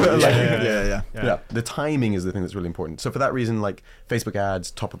not. Yeah. The timing is the thing that's really important. So for that reason, like Facebook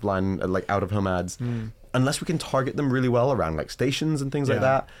ads, top of line, like out of home ads, unless we can target them really well around like stations and things like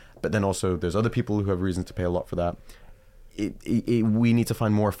that, but then also there's other people who have reasons to pay a lot for that. We need to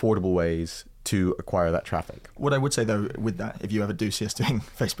find more affordable ways to acquire that traffic. What I would say though, with that, if you ever do see us doing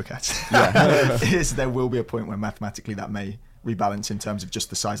Facebook ads, is there will be a point where mathematically that may rebalance in terms of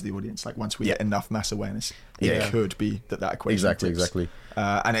just the size of the audience. Like once we get enough mass awareness, it could be that equation flips. Exactly.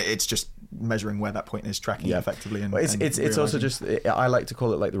 And it's just measuring where that point is, tracking it effectively. And, well, it's also just, I like to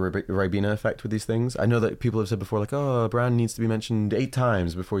call it like the Ribena effect with these things. I know that people have said before, like, oh, a brand needs to be mentioned 8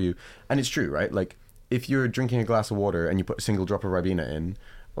 times before you, and it's true, right? Like if you're drinking a glass of water and you put a single drop of Ribena in,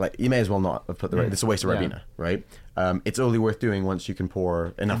 like you may as well not have put it's a waste of Ribena, right? It's only worth doing once you can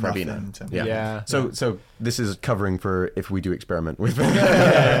pour enough Ribena. So this is covering for if we do experiment with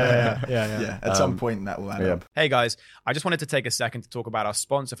at some point that will add up. Hey guys, I just wanted to take a second to talk about our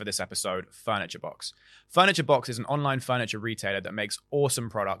sponsor for this episode, Furniture Box. Furniture Box is an online furniture retailer that makes awesome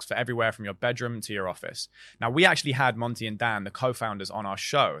products for everywhere from your bedroom to your office. Now, we actually had Monty and Dan, the co-founders, on our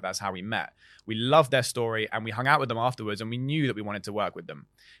show. That's how we met. We loved their story and we hung out with them afterwards, and we knew that we wanted to work with them.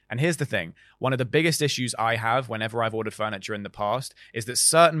 And here's the thing. One of the biggest issues I have whenever I've ordered furniture in the past is that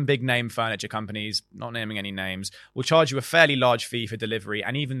certain big name furniture companies, not naming any names, will charge you a fairly large fee for delivery,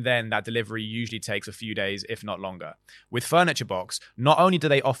 and even then that delivery usually takes a few days, if not longer. With Furniture Box, not only do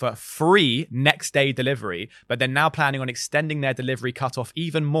they offer free next day delivery, but they're now planning on extending their delivery cutoff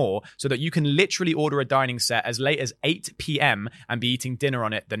even more so that you can literally order a dining set as late as 8 p.m. and be eating dinner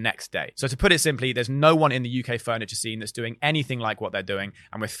on it the next day. So to put it simply, there's no one in the UK furniture scene that's doing anything like what they're doing,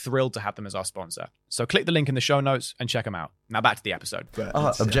 and we're thrilled to have them as our sponsor. So click the link in the show notes and check them out. Now back to the episode.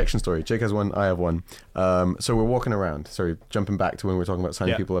 Objection story. Jake has one, I have one. So we're walking around. Sorry, jumping back to when we were talking about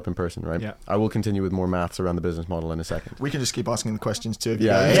signing people up in person, right? Yeah. I will continue with more maths around the business model in a second. We can just keep asking the questions too. If you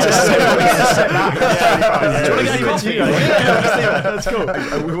That's cool.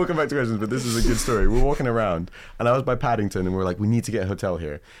 We will come back to questions, but this is a good story. We're walking around, and I was by Paddington, and we're like, we need to get a hotel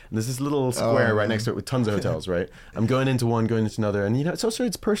here. And there's this little square right next to it with tons of hotels, right? I'm going into one, going into another, and you know,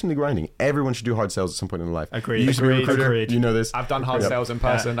 it's personally grinding. Everyone should do hard sales at some point in their life. Agreed. You used to be a recruiter, you know this. I've done hard sales in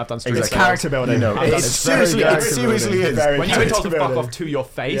person. I've done street Exactly. sales. Character building. You know, It's seriously is. When you've been told to fuck off to your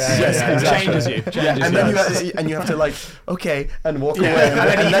face, it changes you. And then you have to like, okay, and walk away. And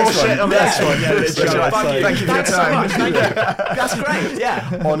then eat more shit on the next one. Yeah, literally. Thank you for your Thanks so time. much. Thank you. That's great.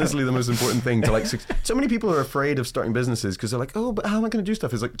 Yeah. Honestly, the most important thing to like. So many people are afraid of starting businesses because they're like, oh, but how am I going to do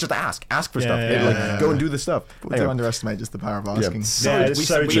stuff? It's like just ask for stuff. Go and do the stuff. People do underestimate just the power of asking. It's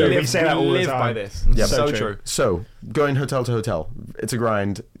so true. We say that all the live time. by this. Yeah, So true. So going hotel to hotel, it's a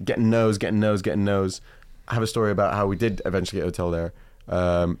grind. Getting no's. I have a story about how we did eventually get a hotel there.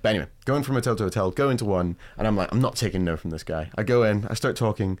 But anyway, going from hotel to hotel, go into one, and I'm like, I'm not taking no from this guy. I go in, I start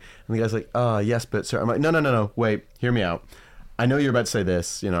talking, and the guy's like, yes, but sir. I'm like, no, wait, hear me out. I know you're about to say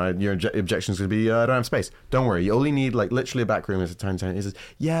this, you know, your objection's going to be, I don't have space. Don't worry, you only need like literally a back room. It's a tiny. He says,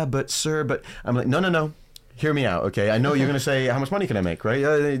 yeah, but sir, but I'm like, no. Hear me out, okay? I know you're going to say, how much money can I make, right?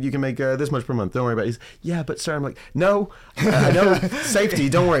 You can make this much per month. Don't worry about it. He's, yeah, but sir, I'm like, no, I know, safety,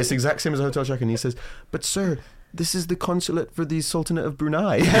 don't worry. It's the exact same as a hotel check-in. He says, but sir, this is the consulate for the Sultanate of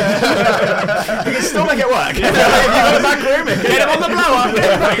Brunei. You can still make it work. If you got a back room, get him on the blower.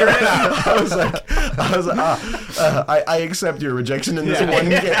 Figure it out. I was like, I accept your rejection in this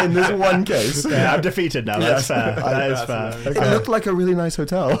one case. Yeah, I'm defeated now. That's fair. That is fair. It looked like a really nice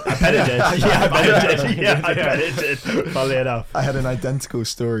hotel. I bet it did. Yeah, I bet it did. Yeah, I bet it did. Funnily enough. I had an identical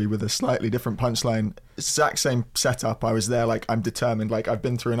story with a slightly different punchline. Exact same setup. I was there like, I'm determined, like I've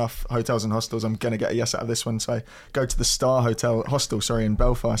been through enough hotels and hostels, I'm gonna get a yes out of this one. So I go to the Star Hostel in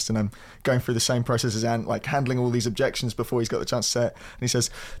Belfast, and I'm going through the same process as Ant, like handling all these objections before he's got the chance to say it. And he says,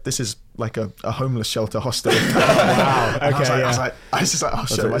 this is like a homeless shelter hostel. Wow. Okay. I was just like, I'll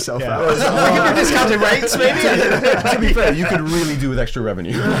show myself out. I'll give you discounted rates, maybe. To be fair, you could really do with extra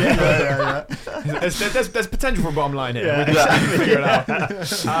revenue. There's potential for a bottom line here. Yeah. We can figure it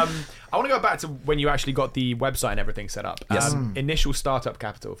out. I want to go back to when you actually got the website and everything set up. Yes. Initial startup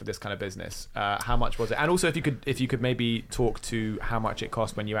capital for this kind of business. How much was it? And also, if you could maybe talk to how much it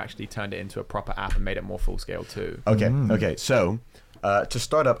cost when you actually turned it into a proper app and made it more full scale too. Okay. So to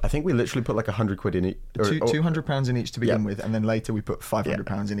start up, I think we literally put like 100 quid in each. £200 in each to begin with, and then later we put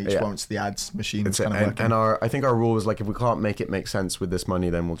 £500 in each once the ads machine was kind of working. And I think our rule was like, if we can't make it make sense with this money,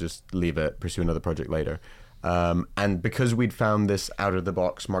 then we'll just leave it, pursue another project later. And because we'd found this out of the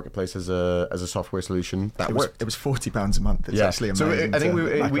box marketplace as a software solution, that worked. It was £40 a month. It's actually amazing.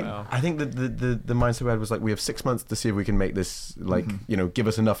 So I think the mindset we had was like, we have 6 months to see if we can make this like give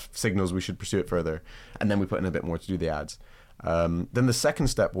us enough signals we should pursue it further, and then we put in a bit more to do the ads. Then the second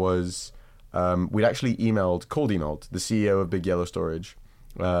step was we'd actually cold emailed the CEO of Big Yellow Storage,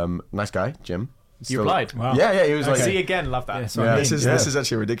 nice guy, Jim. You applied? Wow. Yeah, he was like... See, again, love that. This is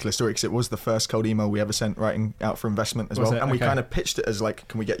actually a ridiculous story because it was the first cold email we ever sent writing out for investment as well. And we kind of pitched it as like,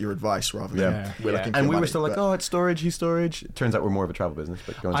 can we get your advice rather than we're looking for And we money, were still like, it's storage, he's storage. It turns out we're more of a travel business.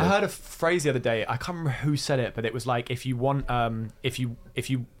 But go on, I heard a phrase the other day. I can't remember who said it, but it was like, if you want if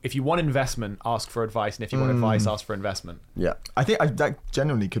you want investment, ask for advice, and if you want advice, ask for investment. Yeah. I think that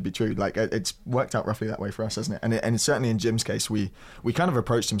genuinely could be true. Like it's worked out roughly that way for us, hasn't it? And certainly in Jim's case, we kind of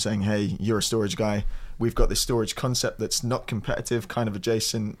approached him saying, hey, you're a storage guy. We've got this storage concept that's not competitive, kind of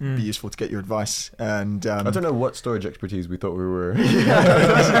adjacent, be useful to get your advice. And I don't know what storage expertise we thought we were. This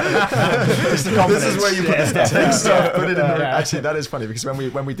is where you put the stuff. Take stuff, put it in. Actually, that is funny because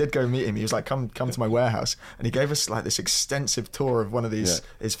when we did go meet him, he was like, come to my warehouse, and he gave us like this extensive tour of one of these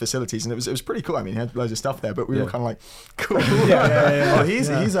his facilities, and it was pretty cool. I mean, he had loads of stuff there, but we were kind of like, cool. Oh, he's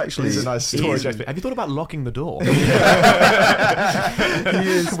actually he's a nice Storage expert. Have you thought about locking the door?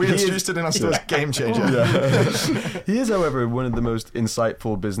 We introduced it in our stores. Game changer. He is, however, one of the most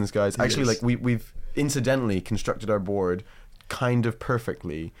insightful business guys. Actually, like we've incidentally constructed our board kind of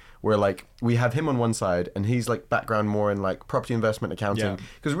perfectly, where like we have him on one side and he's like background more in like property investment accounting.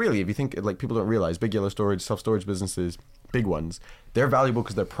 Because really, if you think, like, people don't realize Big Yellow Storage, self-storage businesses, big ones, they're valuable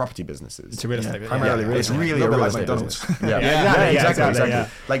because they're property businesses. It's a real estate. Primarily real estate. It's really a real estate McDonald's. business. Exactly. Yeah.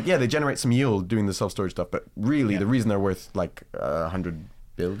 Like, they generate some yield doing the self-storage stuff, but really the reason they're worth like 100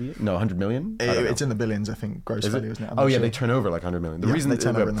 million? It's in the billions, I think, gross value, isn't it? They turn over like 100 million. The reason they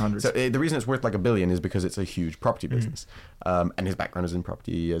turn over in the hundreds. So, the reason it's worth like $1 billion is because it's a huge property business. And his background is in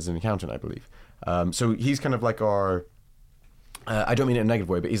property as an accountant, I believe. So he's kind of like our... I don't mean it in a negative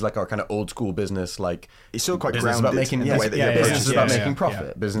way, but he's like our kind of old school business. Like, he's still quite business grounded about making, in the way that business is about making profit.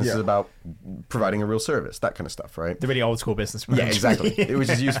 Yeah. Business is about providing a real service, that kind of stuff, right? The really old school business. Yeah, exactly. Which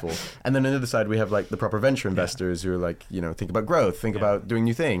is useful. And then on the other side, we have like the proper venture investors who are like, think about growth, think about doing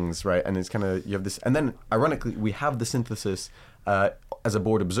new things, right? And it's kind of, you have this, and then ironically, we have the synthesis as a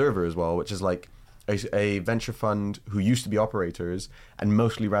board observer as well, which is like, a venture fund who used to be operators and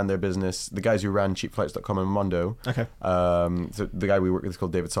mostly ran their business. The guys who ran cheapflights.com and Mondo. Okay. So the guy we work with is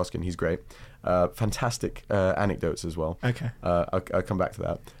called David Soskin. He's great. Fantastic anecdotes as well. Okay. I'll come back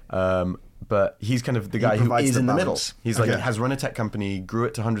to that. But he's kind of the guy who provides is the in the middle. balance. He's like, has run a tech company, grew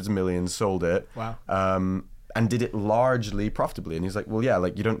it to hundreds of millions, sold it. Wow. And did it largely profitably. And he's like, well, yeah,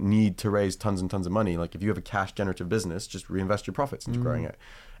 like you don't need to raise tons and tons of money. Like if you have a cash generative business, just reinvest your profits into growing it.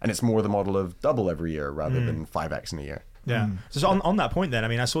 And it's more the model of double every year rather than 5x in a year. Yeah. So on that point then, I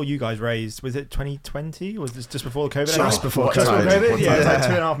mean, I saw you guys raised, was it 2020? Was this just before COVID? Just before Just before COVID. COVID? Yeah, it was like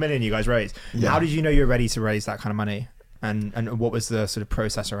Yeah. $2.5 million you guys raised. Yeah. How did you know you were ready to raise that kind of money? And what was the sort of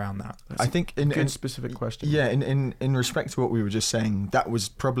process around that? I think Good specific question. Yeah, in respect to what we were just saying, that was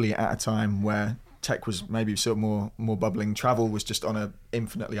probably at a time where tech was maybe sort of more bubbling. Travel was just on a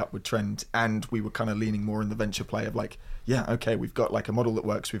infinitely upward trend, and we were kind of leaning more in the venture play of like, yeah, okay, we've got like a model that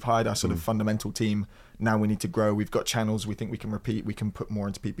works. We've hired our sort of fundamental team. Now we need to grow. We've got channels we think we can repeat. We can put more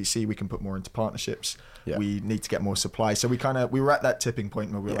into PPC. We can put more into partnerships. Yeah. We need to get more supply. So we were at that tipping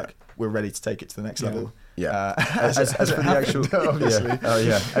point where we were like, we're ready to take it to the next level. Yeah. As for the actual, obviously.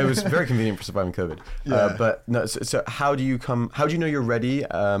 It was very convenient for surviving COVID. Yeah. But no, so how do you know you're ready,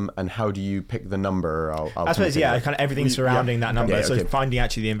 and how do you pick the number? I suppose, kind of everything surrounding that number. Yeah, so okay. finding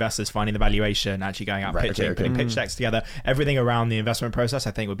actually the investors, finding the valuation, actually going out Right, pitching, okay. putting pitch decks together, everything around the investment process,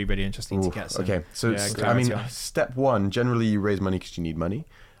 I think would be really interesting to get some. Okay, so I clarity mean, on. step one, generally you raise money because you need money.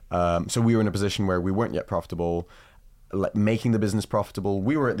 So we were in a position where we weren't yet profitable. Like making the business profitable,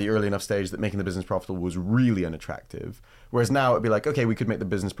 we were at the early enough stage that making the business profitable was really unattractive. Whereas now it'd be like, okay, we could make the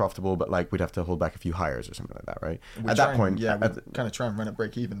business profitable, but like we'd have to hold back a few hires or something like that, right? At that point, we kind of try and run at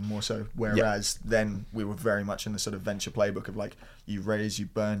break even more so. Whereas then we were very much in the sort of venture playbook of like, you raise, you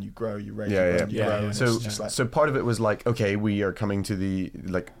burn, you grow, you raise, you burn, you grow. And So, it's just like, so part of it was like, okay, we are coming to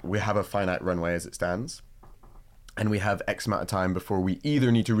we have a finite runway as it stands, and we have X amount of time before we either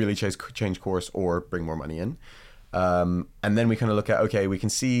need to really change course or bring more money in. And then we kind of look at, okay, we can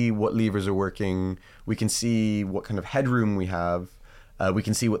see what levers are working. We can see what kind of headroom we have. We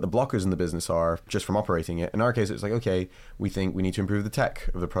can see what the blockers in the business are just from operating it. In our case, it's like, okay, we think we need to improve the tech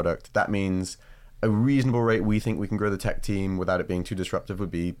of the product. That means a reasonable rate we think we can grow the tech team without it being too disruptive would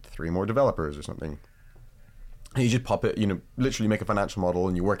be 3 more developers or something. And you just pop it, literally make a financial model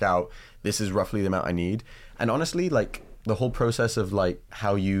and you work out, this is roughly the amount I need. And honestly, like the whole process of like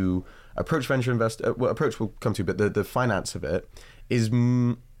how you approach venture approach we'll come to, but the finance of it is,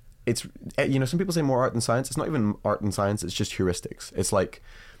 it's, some people say more art than science. It's not even art and science, it's just heuristics. It's like,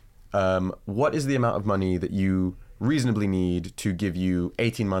 what is the amount of money that you reasonably need to give you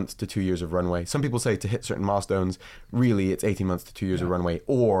 18 months to 2 years of runway? Some people say to hit certain milestones, really it's 18 months to 2 years of runway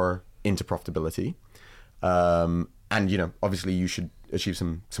or into profitability. And obviously you should achieve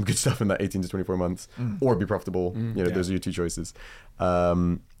some good stuff in that 18 to 24 months or be profitable. Those are your two choices.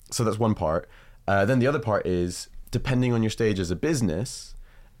 So that's one part. Then the other part is, depending on your stage as a business,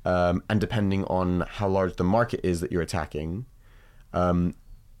 and depending on how large the market is that you're attacking,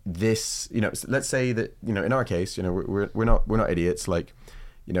 this, let's say that, in our case, we're not idiots. Like,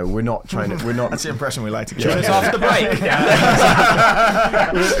 we're not trying to, we're not. that's the impression we like to Join get. us after the break.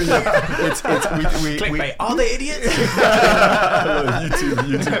 Clickbait. Are they idiots?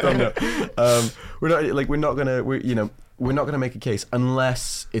 YouTube thumbnail. We're not gonna make a case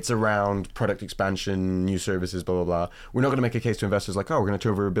unless it's around product expansion, new services, blah blah blah. We're not gonna make a case to investors like, oh, we're gonna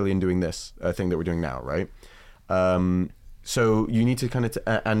turn over $1 billion doing this thing that we're doing now, right? So you need to kind of,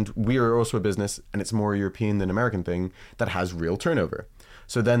 and we are also a business, and it's more a European than American thing that has real turnover.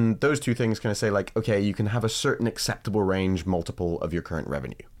 So then those two things kind of say like, okay, you can have a certain acceptable range multiple of your current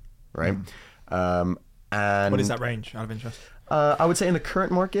revenue, right? And What is that range, out of interest? I would say in the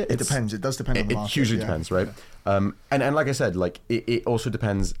current market, It depends. It does depend on the market. It hugely yeah. depends, right? And like I said, like it also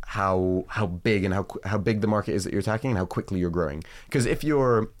depends how big and how big the market is that you're attacking and how quickly you're growing. Because if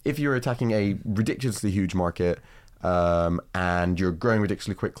you're attacking a ridiculously huge market, and you're growing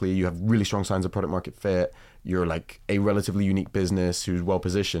ridiculously quickly, you have really strong signs of product market fit, you're like a relatively unique business who's well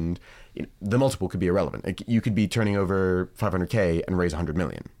positioned, the multiple could be irrelevant. You could be turning over 500K and raise 100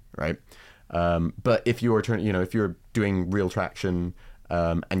 million, right? But if you're if you're doing real traction,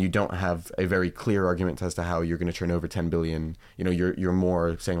 and you don't have a very clear argument as to how you're going to turn over 10 billion, you're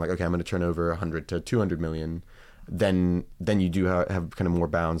more saying like, okay, I'm going to turn over 100 to 200 million. Then you do have kind of more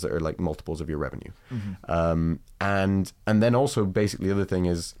bounds that are like multiples of your revenue. And then also basically the other thing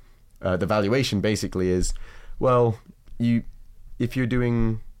is, the valuation basically is, well, if you're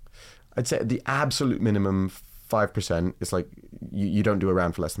doing, I'd say the absolute minimum 5%, it's like you don't do a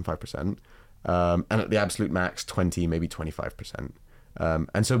round for less than 5%. And at the absolute max 20, maybe 25%.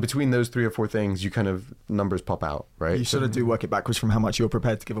 And so between those 3 or 4 things, you kind of numbers pop out, right? You sort of do work it backwards from how much you're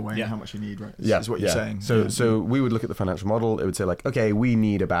prepared to give away and how much you need, right? Is what you're saying. So we would look at the financial model. It would say like, okay, we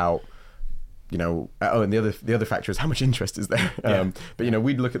need about, and the other factor is how much interest is there. But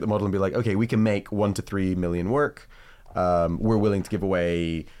we'd look at the model and be like, okay, we can make 1 to 3 million work. We're willing to give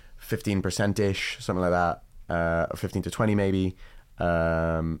away 15%ish, something like that, 15 to 20 maybe.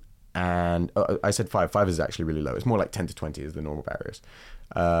 And I said 5. 5 is actually really low. It's more like 10 to 20 is the normal barriers.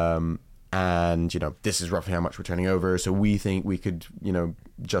 And this is roughly how much we're turning over. So we think we could,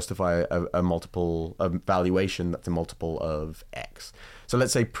 justify a valuation that's a multiple of X. So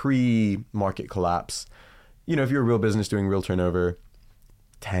let's say pre-market collapse, if you're a real business doing real turnover,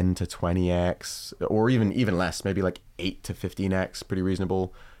 10 to 20X, or even less, maybe like 8 to 15X, pretty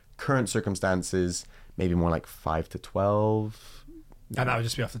reasonable. Current circumstances, maybe more like 5 to 12. And that would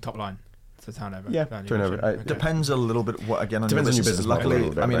just be off the top line. So turnover. Yeah, turnover. Depends a little bit on Depends your on your business model a Luckily,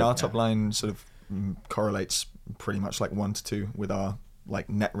 little bit, I mean, right? our top line sort of correlates pretty much like 1 to 2 with our like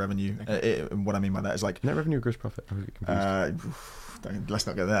net revenue. What I mean by that is like net revenue or gross profit? I get confused. Let's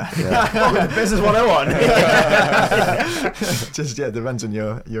not go there. Business 101. Just depends on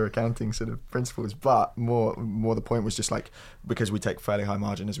your accounting sort of principles, but more the point was just like, because we take fairly high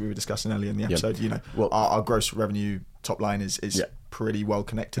margin, as we were discussing earlier in the episode, our gross revenue top line is pretty well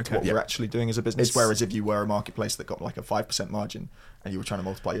connected to what we're actually doing as a business. Whereas if you were a marketplace that got like a 5% margin and you were trying to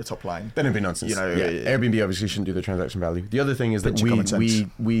multiply your top line, then it'd be nonsense. Airbnb obviously shouldn't do the transaction value. The other thing is that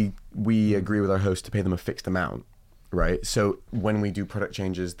we agree with our host to pay them a fixed amount. Right. So when we do product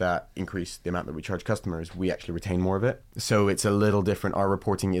changes that increase the amount that we charge customers, we actually retain more of it. So it's a little different. Our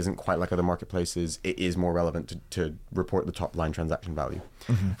reporting isn't quite like other marketplaces. It is more relevant to report the top line transaction value.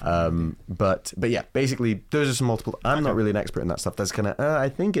 Mm-hmm. But yeah, basically those are some multiple. I'm not really an expert in that stuff. That's kind of, I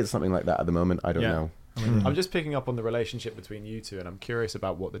think it's something like that at the moment. I don't know. I'm just picking up on the relationship between you two, and I'm curious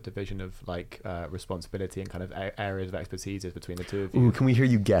about what the division of responsibility and kind of areas of expertise is between the two of you. Ooh, can we hear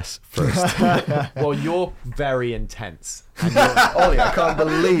you guess first? Well, you're very intense. Ollie, I can't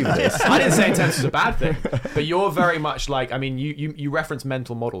believe this. I didn't say intense was a bad thing, but you're very much like, I mean, you reference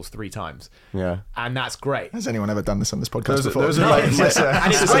mental models 3 times. Yeah. And that's great. Has anyone ever done this on this podcast before? Those are like,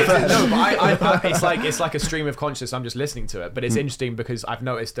 and it's great. No, but it's like a stream of consciousness. I'm just listening to it, but it's interesting because I've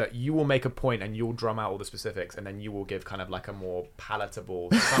noticed that you will make a point and you'll drum out all the specifics, and then you will give kind of like a more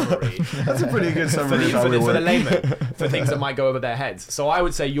palatable summary. That's a pretty good summary for the layman, for things that might go over their heads. So I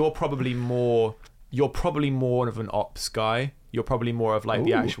would say you're probably more of an ops guy. You're probably more of like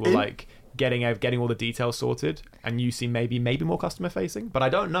the actual like getting all the details sorted, and you seem maybe more customer facing. But I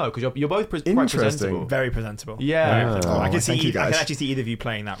don't know, because you're both quite presentable. Very presentable. Yeah. Very presentable. I can guys. actually see either of you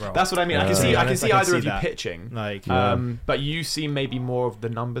playing that role. That's what I mean. I can see either of you pitching. Like, but you seem maybe more of the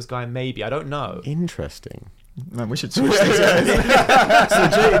numbers guy. Maybe, I don't know. Interesting. Man, we should switch this.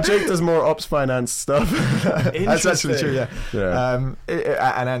 So Jake does more ops finance stuff. That's actually true, Yeah.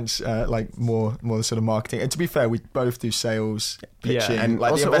 And like more sort of marketing. And to be fair, we both do sales, pitching, and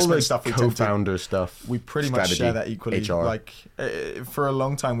like also the investment all the stuff. We co-founder stuff. We pretty strategy, much share that equally. HR. Like for a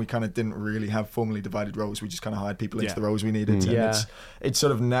long time, we kind of didn't really have formally divided roles. We just kind of hired people into the roles we needed. And it's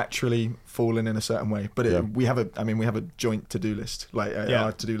sort of naturally fallen in a certain way. But we have a joint to-do list. Like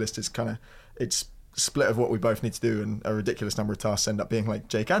our to-do list is kind of it's split of what we both need to do, and a ridiculous number of tasks end up being like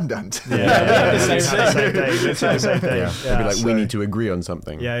Jake and Dan. same day. It'd be like, we need to agree on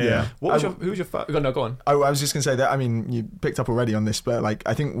something. Who's your first? No, go on. I was just going to say that, I mean, you picked up already on this, but like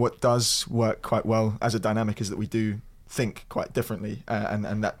I think what does work quite well as a dynamic is that we do think quite differently,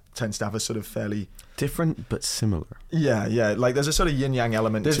 and that tends to have a sort of fairly different but similar. Yeah. Like there's a sort of yin yang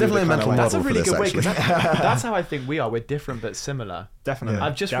element. There's to definitely a mental model. That's a really for this, good way, actually. because that's how I think we are. We're different but similar. Definitely.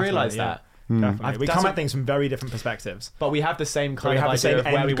 I've just realised that. Definitely. We come at things from very different perspectives, but we have the same kind of idea of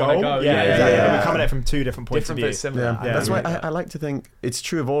where we want to go. Yeah. We come at it from 2 different points of view. But similar. That's why I like to think it's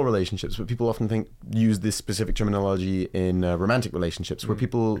true of all relationships, but people often use this specific terminology in romantic relationships, where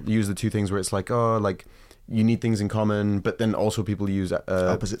people use the 2 things where it's like, you need things in common, but then also people use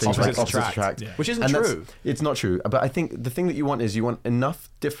opposites attract. Which isn't true. It's not true. But I think the thing that you want is you want enough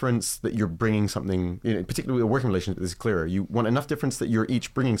difference that you're bringing something, particularly with a working relationship, this is clearer. You want enough difference that you're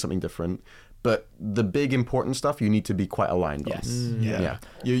each bringing something different, but the big important stuff you need to be quite aligned on. Yeah.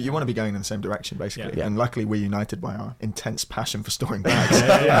 You want to be going in the same direction, basically. Yeah. And luckily we're united by our intense passion for storing bags.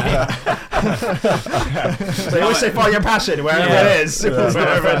 They always say follow your passion wherever it is.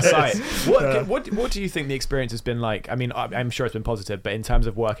 What do you think the experience has been like? I mean, I'm sure it's been positive, but in terms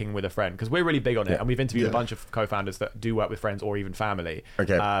of working with a friend, because we're really big on it, and we've interviewed a bunch of co-founders that do work with friends or even family.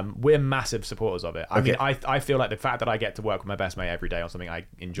 Okay. We're massive supporters of it. I mean, I feel like the fact that I get to work with my best mate every day on something I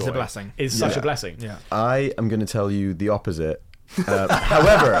enjoy is a blessing. Is such a blessing. I am going to tell you the opposite.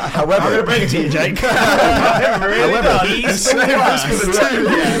 However, I'm gonna bring it to you, Jake. however,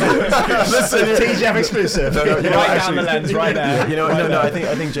 Listen, TGF exclusive. Right down the lens, right there. you know, no, I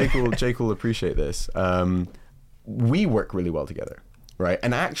think Jake will appreciate this. We work really well together, right?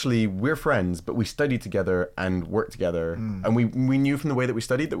 And actually, we're friends, but we studied together and worked together, and we knew from the way that we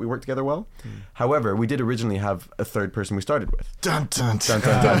studied that we worked together well. However, we did originally have a third person we started with. Dun, dun, Dun, dun.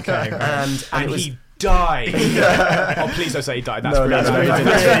 dun, dun. Okay. And And it was, he died. Oh, please don't say he died. That's No, really no, no, bad.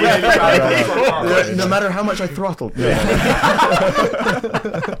 no, That's really bad. no matter how much I throttled. No.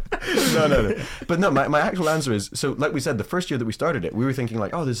 No. But no, my actual answer is, so like we said, the first year that we started it, we were thinking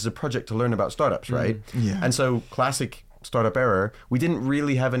like, oh, this is a project to learn about startups, right? Yeah. And so classic startup error, we didn't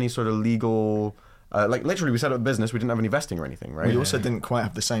really have any sort of legal, like literally we set up a business, we didn't have any vesting or anything, right? We also didn't quite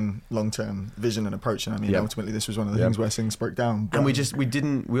have the same long-term vision and approach, and I mean, Yeah. ultimately, this was one of the Yeah. things where things broke down. And we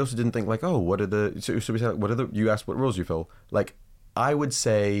also didn't think like, oh, what are the, so we said, what are the, you asked what roles you fill. Like, I would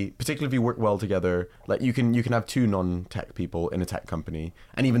say, particularly if you work well together, like you can have two non-tech people in a tech company,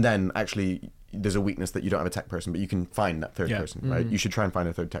 and even then, actually, there's a weakness that you don't have a tech person, but you can find that third person, right? You should try and find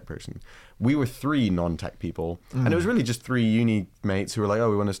a third tech person. We were 3 non-tech people, and it was really just 3 uni mates who were like,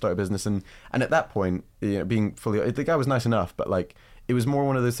 oh, we want to start a business, and at that point, you know, being fully, the guy was nice enough, but like, it was more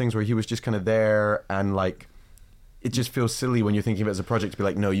one of those things where he was just kind of there, and like, it just feels silly when you're thinking of it as a project to be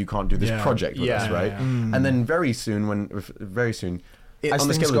like, no, you can't do this project with us, right? And then very soon, As on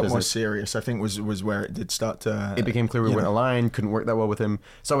the things scale of got the more business, serious, I think was where it did start to. it became clear we weren't aligned, couldn't work that well with him.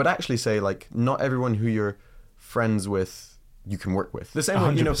 So I would actually say, like, not everyone who you're friends with you can work with. The same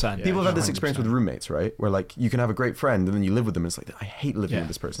way, you know, 100%, people yeah, have had this experience with roommates, right? Where like you can have a great friend and then you live with them and it's like, I hate living with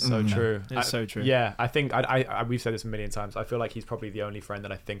this person. So true. It's so true. Yeah, I think I we've said this a million times. I feel like he's probably the only friend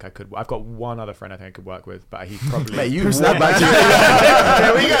that I think I could. I've got one other friend I think I could work with, but he's probably. Mate, you walked back to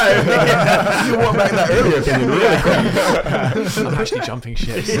there we go. You walked back that earlier opinion really quick. I'm actually jumping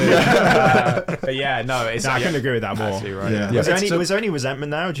ship. But yeah, no, it's. I couldn't agree with that more. Absolutely right. Yeah. Was there any resentment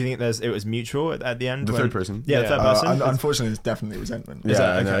now? Or do you think it was mutual at the end? The when- third person? Yeah, the third person. Unfortunately, there's definitely resentment. Is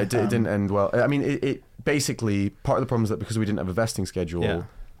Yeah, that no, okay? it didn't end well. I mean, it basically, part of the problem is that because we didn't have a vesting schedule,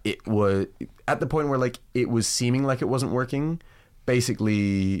 it was at the point where like it was seeming like it wasn't working.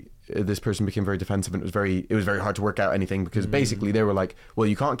 Basically, this person became very defensive, and it was very hard to work out anything because basically they were like, well,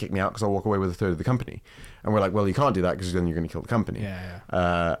 you can't kick me out because I'll walk away with a third of the company, and we're like, well, you can't do that because then you're going to kill the company.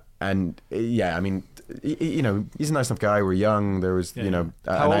 And I mean, you know, he's a nice enough guy. We're young. There was, you know,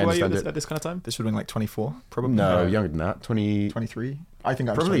 How and I old were you understand at this kind of time? This would have been like 24, probably. No, younger than that. 23. I think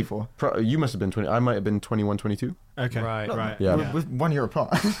I was Probably. 24. You must have been 20. I might have been 21, 22. Okay. Right. Yeah. We're 1 year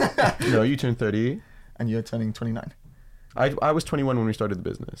apart. No, you turned 30. And you're turning 29. I was 21 when we started the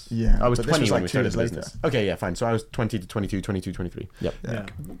business. Yeah, I was but this 20 was when like we 2 started years the later. business. Okay, yeah, fine. So I was 20 to 22, 22, 23. Yep. Yeah.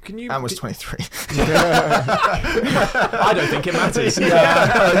 Can you? And was 23. I don't think it matters. You said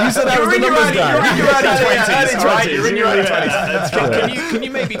I was the numbers guy. You're early 20s, early right? 20s. You're in your early Yeah. 20s. Can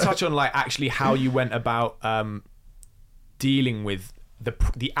you maybe touch on like actually how you went about dealing with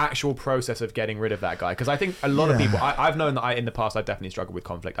the actual process of getting rid of that guy? Because I think a lot of people, I've known that in the past I've definitely struggled with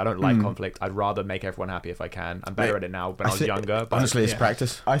conflict. I don't like conflict. I'd rather make everyone happy if I can. I'm better at it now when I was younger. But Honestly, it's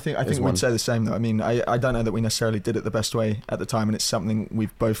practice. I think Is one. we'd say the same though. I mean, I don't know that we necessarily did it the best way at the time, and it's something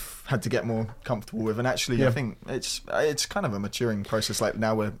we've both had to get more comfortable with. And actually, I think it's kind of a maturing process. Like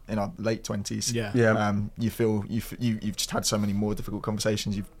now we're in our late 20s. You feel you've just had so many more difficult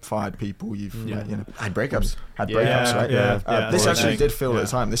conversations. You've fired people. You've you know had breakups. had breakups. Right? This Yeah. actually did feel at the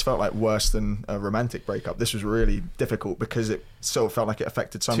time. This felt like worse than a romantic breakup. This was really difficult because it sort of felt like it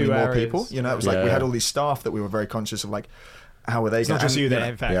affected so many more areas. people. You know, it was like we had all these staff that we were very conscious of, like how are they? It's not just you that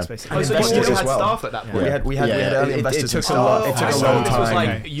it affects, Yeah. basically. Oh, so you investors still as had well. staff at that point. We had early investors. It took and a lot. staff. It took I a thought long this was time.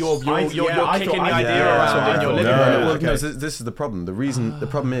 like you're kicking the idea Yeah, around in that's your what I living thought. room. No, Okay. this is the problem. The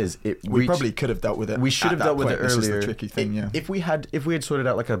problem is We probably could have dealt with it. We should at have that dealt with point. it This is earlier. the tricky thing. Yeah. If we had sorted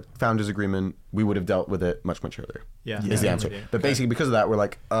out like a founders agreement, we would have dealt with it much earlier. Yeah. Is the Yeah. answer. Yeah. But basically, because of that, we're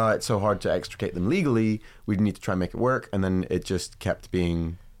like, it's so hard to extricate them legally. We need to try and make it work, and then it just kept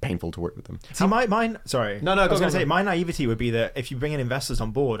being painful to work with them. See, mine. Sorry. No, I was go going to on. say my naivety would be that if you bring in investors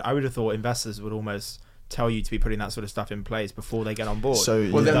on board, I would have thought investors would almost tell you to be putting that sort of stuff in place before they get on board. So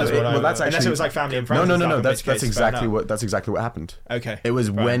Well, then that's it- what well, I- that's unless actually- it was like family and friends. No. and stuff, in That's which case, exactly fair what happened. Okay. It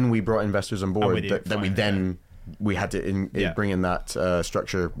was Right. when we brought investors on board with you, that we fine, then we had to bring in that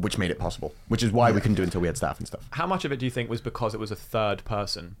structure, which made it possible. Which is why we couldn't do it until we had staff and stuff. How much of it do you think was because it was a third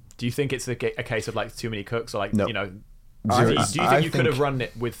person? Do you think it's a case of like too many cooks, or like No. you know? Do you think I you could think- have run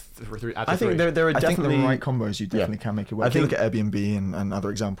it with through? I think there are I think definitely the right combos, you definitely can make it work. I If you think- look at Airbnb and other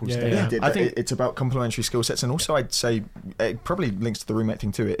examples, Yeah, they yeah. did. I think- it's about complementary skill sets, and also I'd say it probably links to the roommate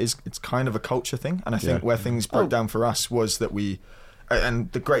thing too. It's kind of a culture thing, and I think Yeah. where things broke down for us was that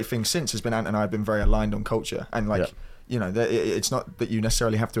and the great thing since has been Ant and I have been very aligned on culture, and like. Yeah. You know, it's not that you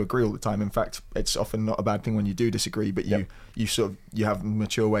necessarily have to agree all the time. In fact, it's often not a bad thing when you do disagree, but Yep. you have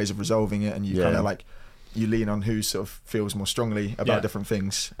mature ways of resolving it, and you Yeah. kind of like you lean on who sort of feels more strongly about Yeah. different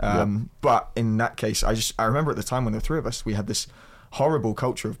things. But in that case, I remember at the time when the three of us, we had this horrible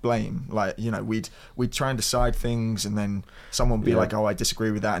culture of blame. Like, you know, we'd try and decide things, and then someone would be Yeah. like, "Oh, I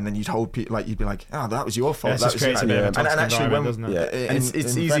disagree with that," and then you'd hold people like you'd be like, "Oh, that was your fault." Yeah, it that just was creates a bit of a and toxic actually, when environment, doesn't it? Yeah, and it's in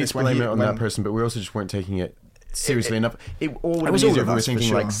easy fairness, to when blame he- it on when- that person, but we also just weren't taking it seriously enough. It all would It have was been all easier of if we were us, for thinking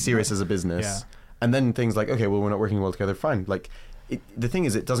sure. like serious as a business, Yeah. and then things like, okay, well, we're not working well together. Fine. Like, the thing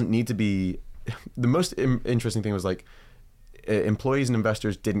is, it doesn't need to be. The most interesting thing was like. Employees and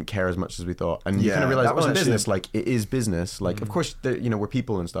investors didn't care as much as we thought, and you Yeah, kind of realize, that was in actually- business, like it is business. Like, of course, we're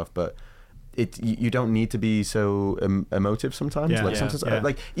people and stuff, but you don't need to be so emotive sometimes. Yeah, like yeah, sometimes, yeah.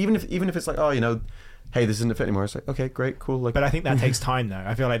 like even if it's like, oh, hey, this isn't a fit anymore. It's like, okay, great, cool. Like, But I think that takes time, though.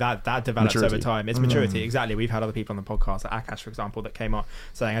 I feel like that develops Maturity. over time. It's maturity, exactly. We've had other people on the podcast, like Akash, for example, that came up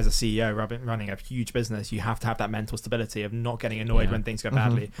saying, as a CEO running a huge business, you have to have that mental stability of not getting annoyed when things go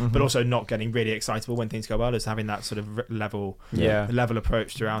badly, but also not getting really excitable when things go well. Is having that sort of level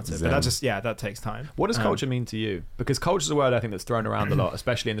approach throughout it. But that takes time. What does culture mean to you? Because culture is a word I think that's thrown around a lot,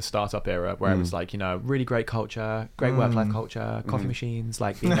 especially in the startup era, where it was like, really great culture, great work-life culture, coffee machines,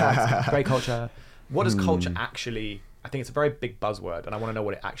 like being nice, great culture. What does culture actually? I think it's a very big buzzword, and I want to know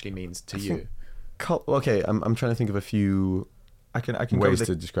what it actually means to you. okay, I'm trying to think of a few I can go ways with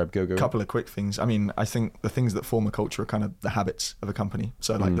to describe go. a couple of quick things. I mean, I think the things that form a culture are kind of the habits of a company.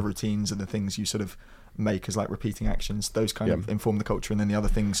 So like the routines and the things you sort of make as like repeating actions, those kind of inform the culture. And then the other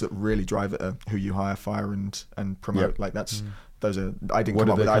things that really drive it are who you hire, fire, and promote. Yep. Like those are, I didn't What come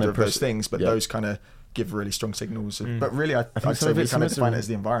are up the with kind either of of those things, but Yep. those kind of give really strong signals. But really, I'd some say of we it's- kind of some define of it it's- as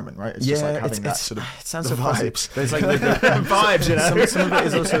the environment, right? It's just like having that sort of it sounds the so fancy. vibes. But it's like the Vibes, you know? some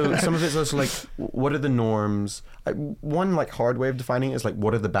of it is also like what are the norms? One like hard way of defining it is like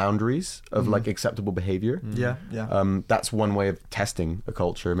what are the boundaries of like acceptable behavior? Yeah. That's one way of testing a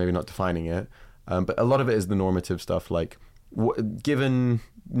culture, maybe not defining it. But a lot of it is the normative stuff, like given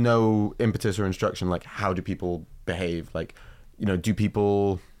no impetus or instruction, like how do people behave? Like, do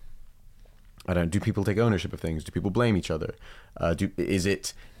people take ownership of things? Do people blame each other? Is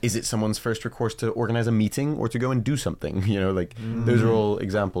it someone's first recourse to organize a meeting or to go and do something? Those are all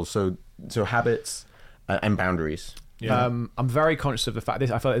examples. So habits and boundaries. Yeah. I'm very conscious of the fact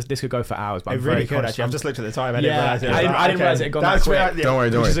I feel like this could go for hours, but It I'm really very could, conscious. actually. I've just looked at the time. I I didn't realise it. didn't realize it had gone that That's quick. where- yeah. Don't worry.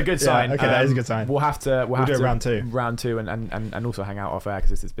 Which is a good sign. okay, that is a good sign. We'll have to do round two. round two, and also hang out off air because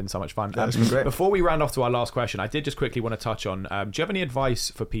this has been so much fun. That's been great. Before we round off to our last question, I did just quickly want to touch on. Do you have any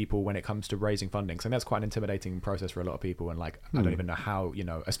advice for people when it comes to raising funding? Because I think that's quite an intimidating process for a lot of people, and like I don't even know how.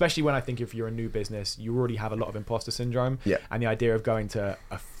 Especially when I think if you're a new business, you already have a lot of imposter syndrome. Yeah. And the idea of going to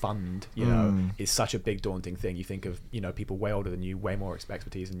a fund, is such a big daunting thing. You think of people way older than you, way more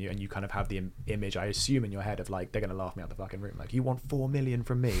expertise than you, and you kind of have the image, I assume, in your head of like they're going to laugh me out the fucking room. Like, you want 4 million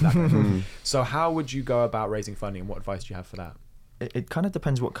from me? That kind of thing. So how would you go about raising funding, and what advice do you have for that? It kind of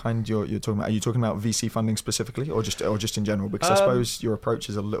depends what kind you're talking about. Are you talking about VC funding specifically, or just in general? Because I suppose your approach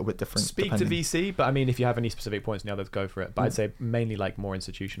is a little bit different. Speak to VC, but I mean, if you have any specific points in the others, go for it. But I'd say mainly like more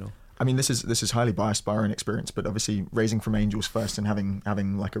institutional. I mean, this is highly biased by our own experience, but obviously raising from angels first and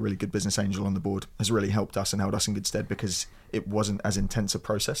having like a really good business angel on the board has really helped us and held us in good stead, because it wasn't as intense a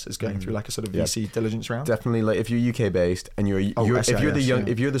process as going through like a sort of VC diligence round. Definitely, like if you're UK based and if you're the SCIS,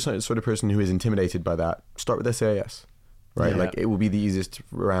 if you're the sort of person who is intimidated by that, start with SCIS. Right, Yeah. like it will be the easiest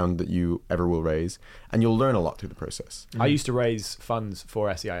round that you ever will raise, and you'll learn a lot through the process. I used to raise funds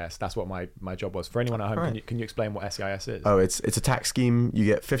for SEIS. That's what my job was. For anyone at home, Right. can you explain what SEIS is? Oh, it's a tax scheme. You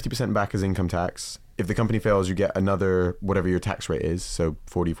get 50% back as income tax. If the company fails, you get another whatever your tax rate is, so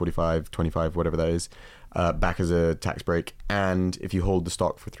 40, 45, 25, whatever that is, back as a tax break. And if you hold the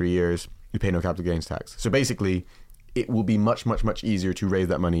stock for 3 years, you pay no capital gains tax. So basically, it will be much, much, much easier to raise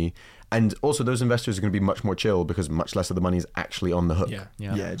that money. And also those investors are going to be much more chill because much less of the money is actually on the hook.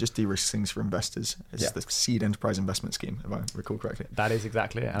 Yeah, it just de-risks things for investors. It's the Seed Enterprise Investment Scheme, if I recall correctly. That is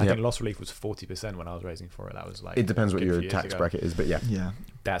exactly it. And I Yeah. think loss relief was 40% when I was raising for it. That was like It depends what a good your few years tax ago. bracket is, but yeah. Yeah,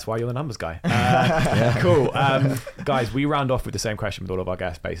 That's why you're the numbers guy. Cool. Guys, we round off with the same question with all of our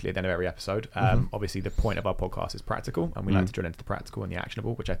guests basically at the end of every episode. Obviously, the point of our podcast is practical, and we like to drill into the practical and the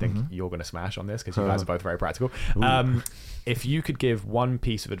actionable, which I think you're going to smash on this because you guys are both very practical. If you could give one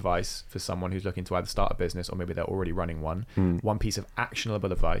piece of advice for someone who's looking to either start a business or maybe they're already running one, one piece of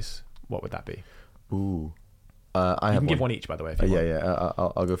actionable advice, what would that be? Ooh. You can give one each, by the way. If you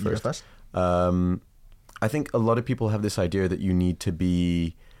want. I'll go first. first. I think a lot of people have this idea that you need to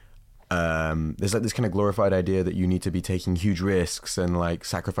be there's like this kind of glorified idea that you need to be taking huge risks and like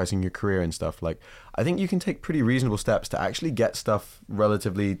sacrificing your career and stuff. Like, I think you can take pretty reasonable steps to actually get stuff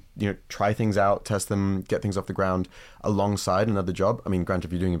relatively, try things out, test them, get things off the ground alongside another job. I mean, granted,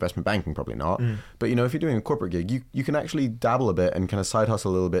 if you're doing investment banking, probably not. But if you're doing a corporate gig, you can actually dabble a bit and kind of side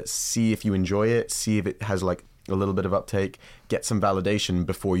hustle a little bit, see if you enjoy it, see if it has like a little bit of uptake, get some validation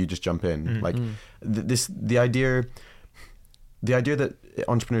before you just jump in. The idea that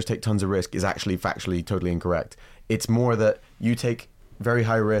entrepreneurs take tons of risk is actually factually totally incorrect. It's more that you take very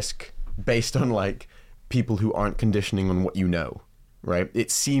high risk based on like people who aren't conditioning on what you know, right? It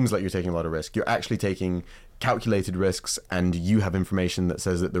seems like you're taking a lot of risk. You're actually taking calculated risks, and you have information that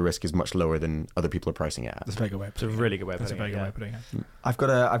says that the risk is much lower than other people are pricing it at. That's a very good way. It's a really good way of That's a putting very it. good way of putting it. I've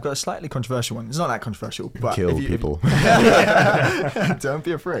got a slightly controversial one. It's not that controversial, but Kill people. Don't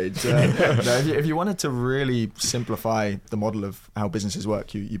be afraid. If you wanted to really simplify the model of how businesses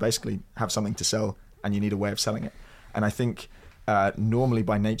work, you basically have something to sell and you need a way of selling it. And I think normally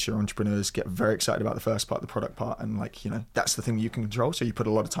by nature, entrepreneurs get very excited about the first part, the product part, and that's the thing you can control. So you put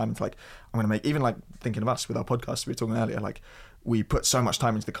a lot of time into I'm going to make, even like thinking of us with our podcast we were talking earlier, like we put so much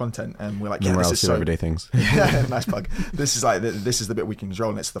time into the content and we're like, this is so everyday things. Nice plug. This is the bit we can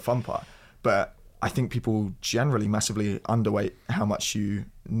control and it's the fun part. But I think people generally massively underweight how much you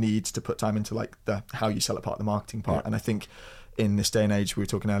need to put time into the how you sell it part, the marketing part. And I think in this day and age, we were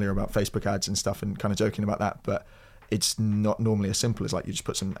talking earlier about Facebook ads and stuff and kind of joking about that, but it's not normally as simple as you just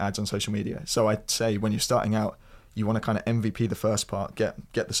put some ads on social media. So I'd say when you're starting out, you want to kind of MVP the first part, get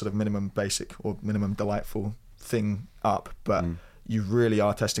the sort of minimum basic or minimum delightful thing up, but you really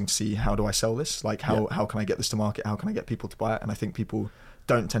are testing to see, how do I sell this? How can I get this to market? How can I get people to buy it? And I think people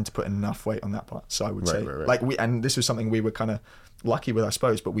don't tend to put enough weight on that part. So I would say and this was something we were kind of lucky with, I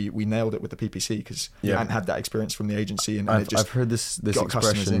suppose, but we nailed it with the PPC because we hadn't had that experience from the agency. And I've heard this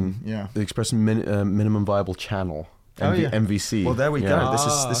expression, the expression minimum viable channel. MVC. Well, there we go.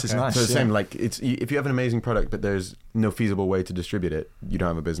 This is nice. So the same, it's if you have an amazing product but there's no feasible way to distribute it, you don't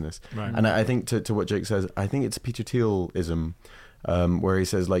have a business. Right. And I think to what Jake says, I think it's Peter Thiel-ism, where he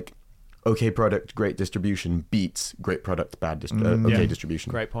says okay product, great distribution beats great product, bad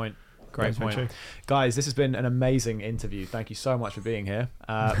distribution. Great point. Guys, this has been an amazing interview. Thank you so much for being here.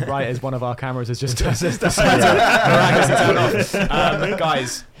 Right as one of our cameras has just decided to turn off.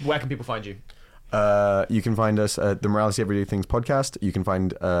 Guys, where can people find you? You can find us at the Morality Everyday Things podcast. You can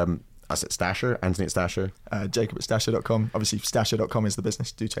find us at Stasher, Anthony at Stasher. Jacob at Stasher.com. Obviously, Stasher.com is the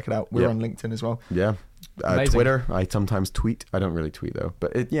business. Do check it out. We're on LinkedIn as well. Yeah. Twitter. I sometimes tweet. I don't really tweet, though.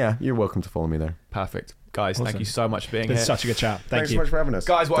 But you're welcome to follow me there. Perfect. Guys, Thank you so much for being here. It's such a good chat. Thanks so much for having us.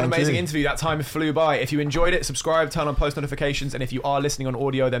 Guys, what an amazing interview. That time flew by. If you enjoyed it, subscribe, turn on post notifications, and if you are listening on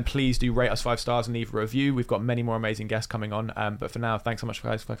audio, then please do rate us 5 stars and leave a review. We've got many more amazing guests coming on. But for now, thanks so much,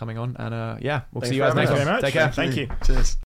 guys, for coming on. And we'll see you guys next time. Take care. Thank you. Cheers.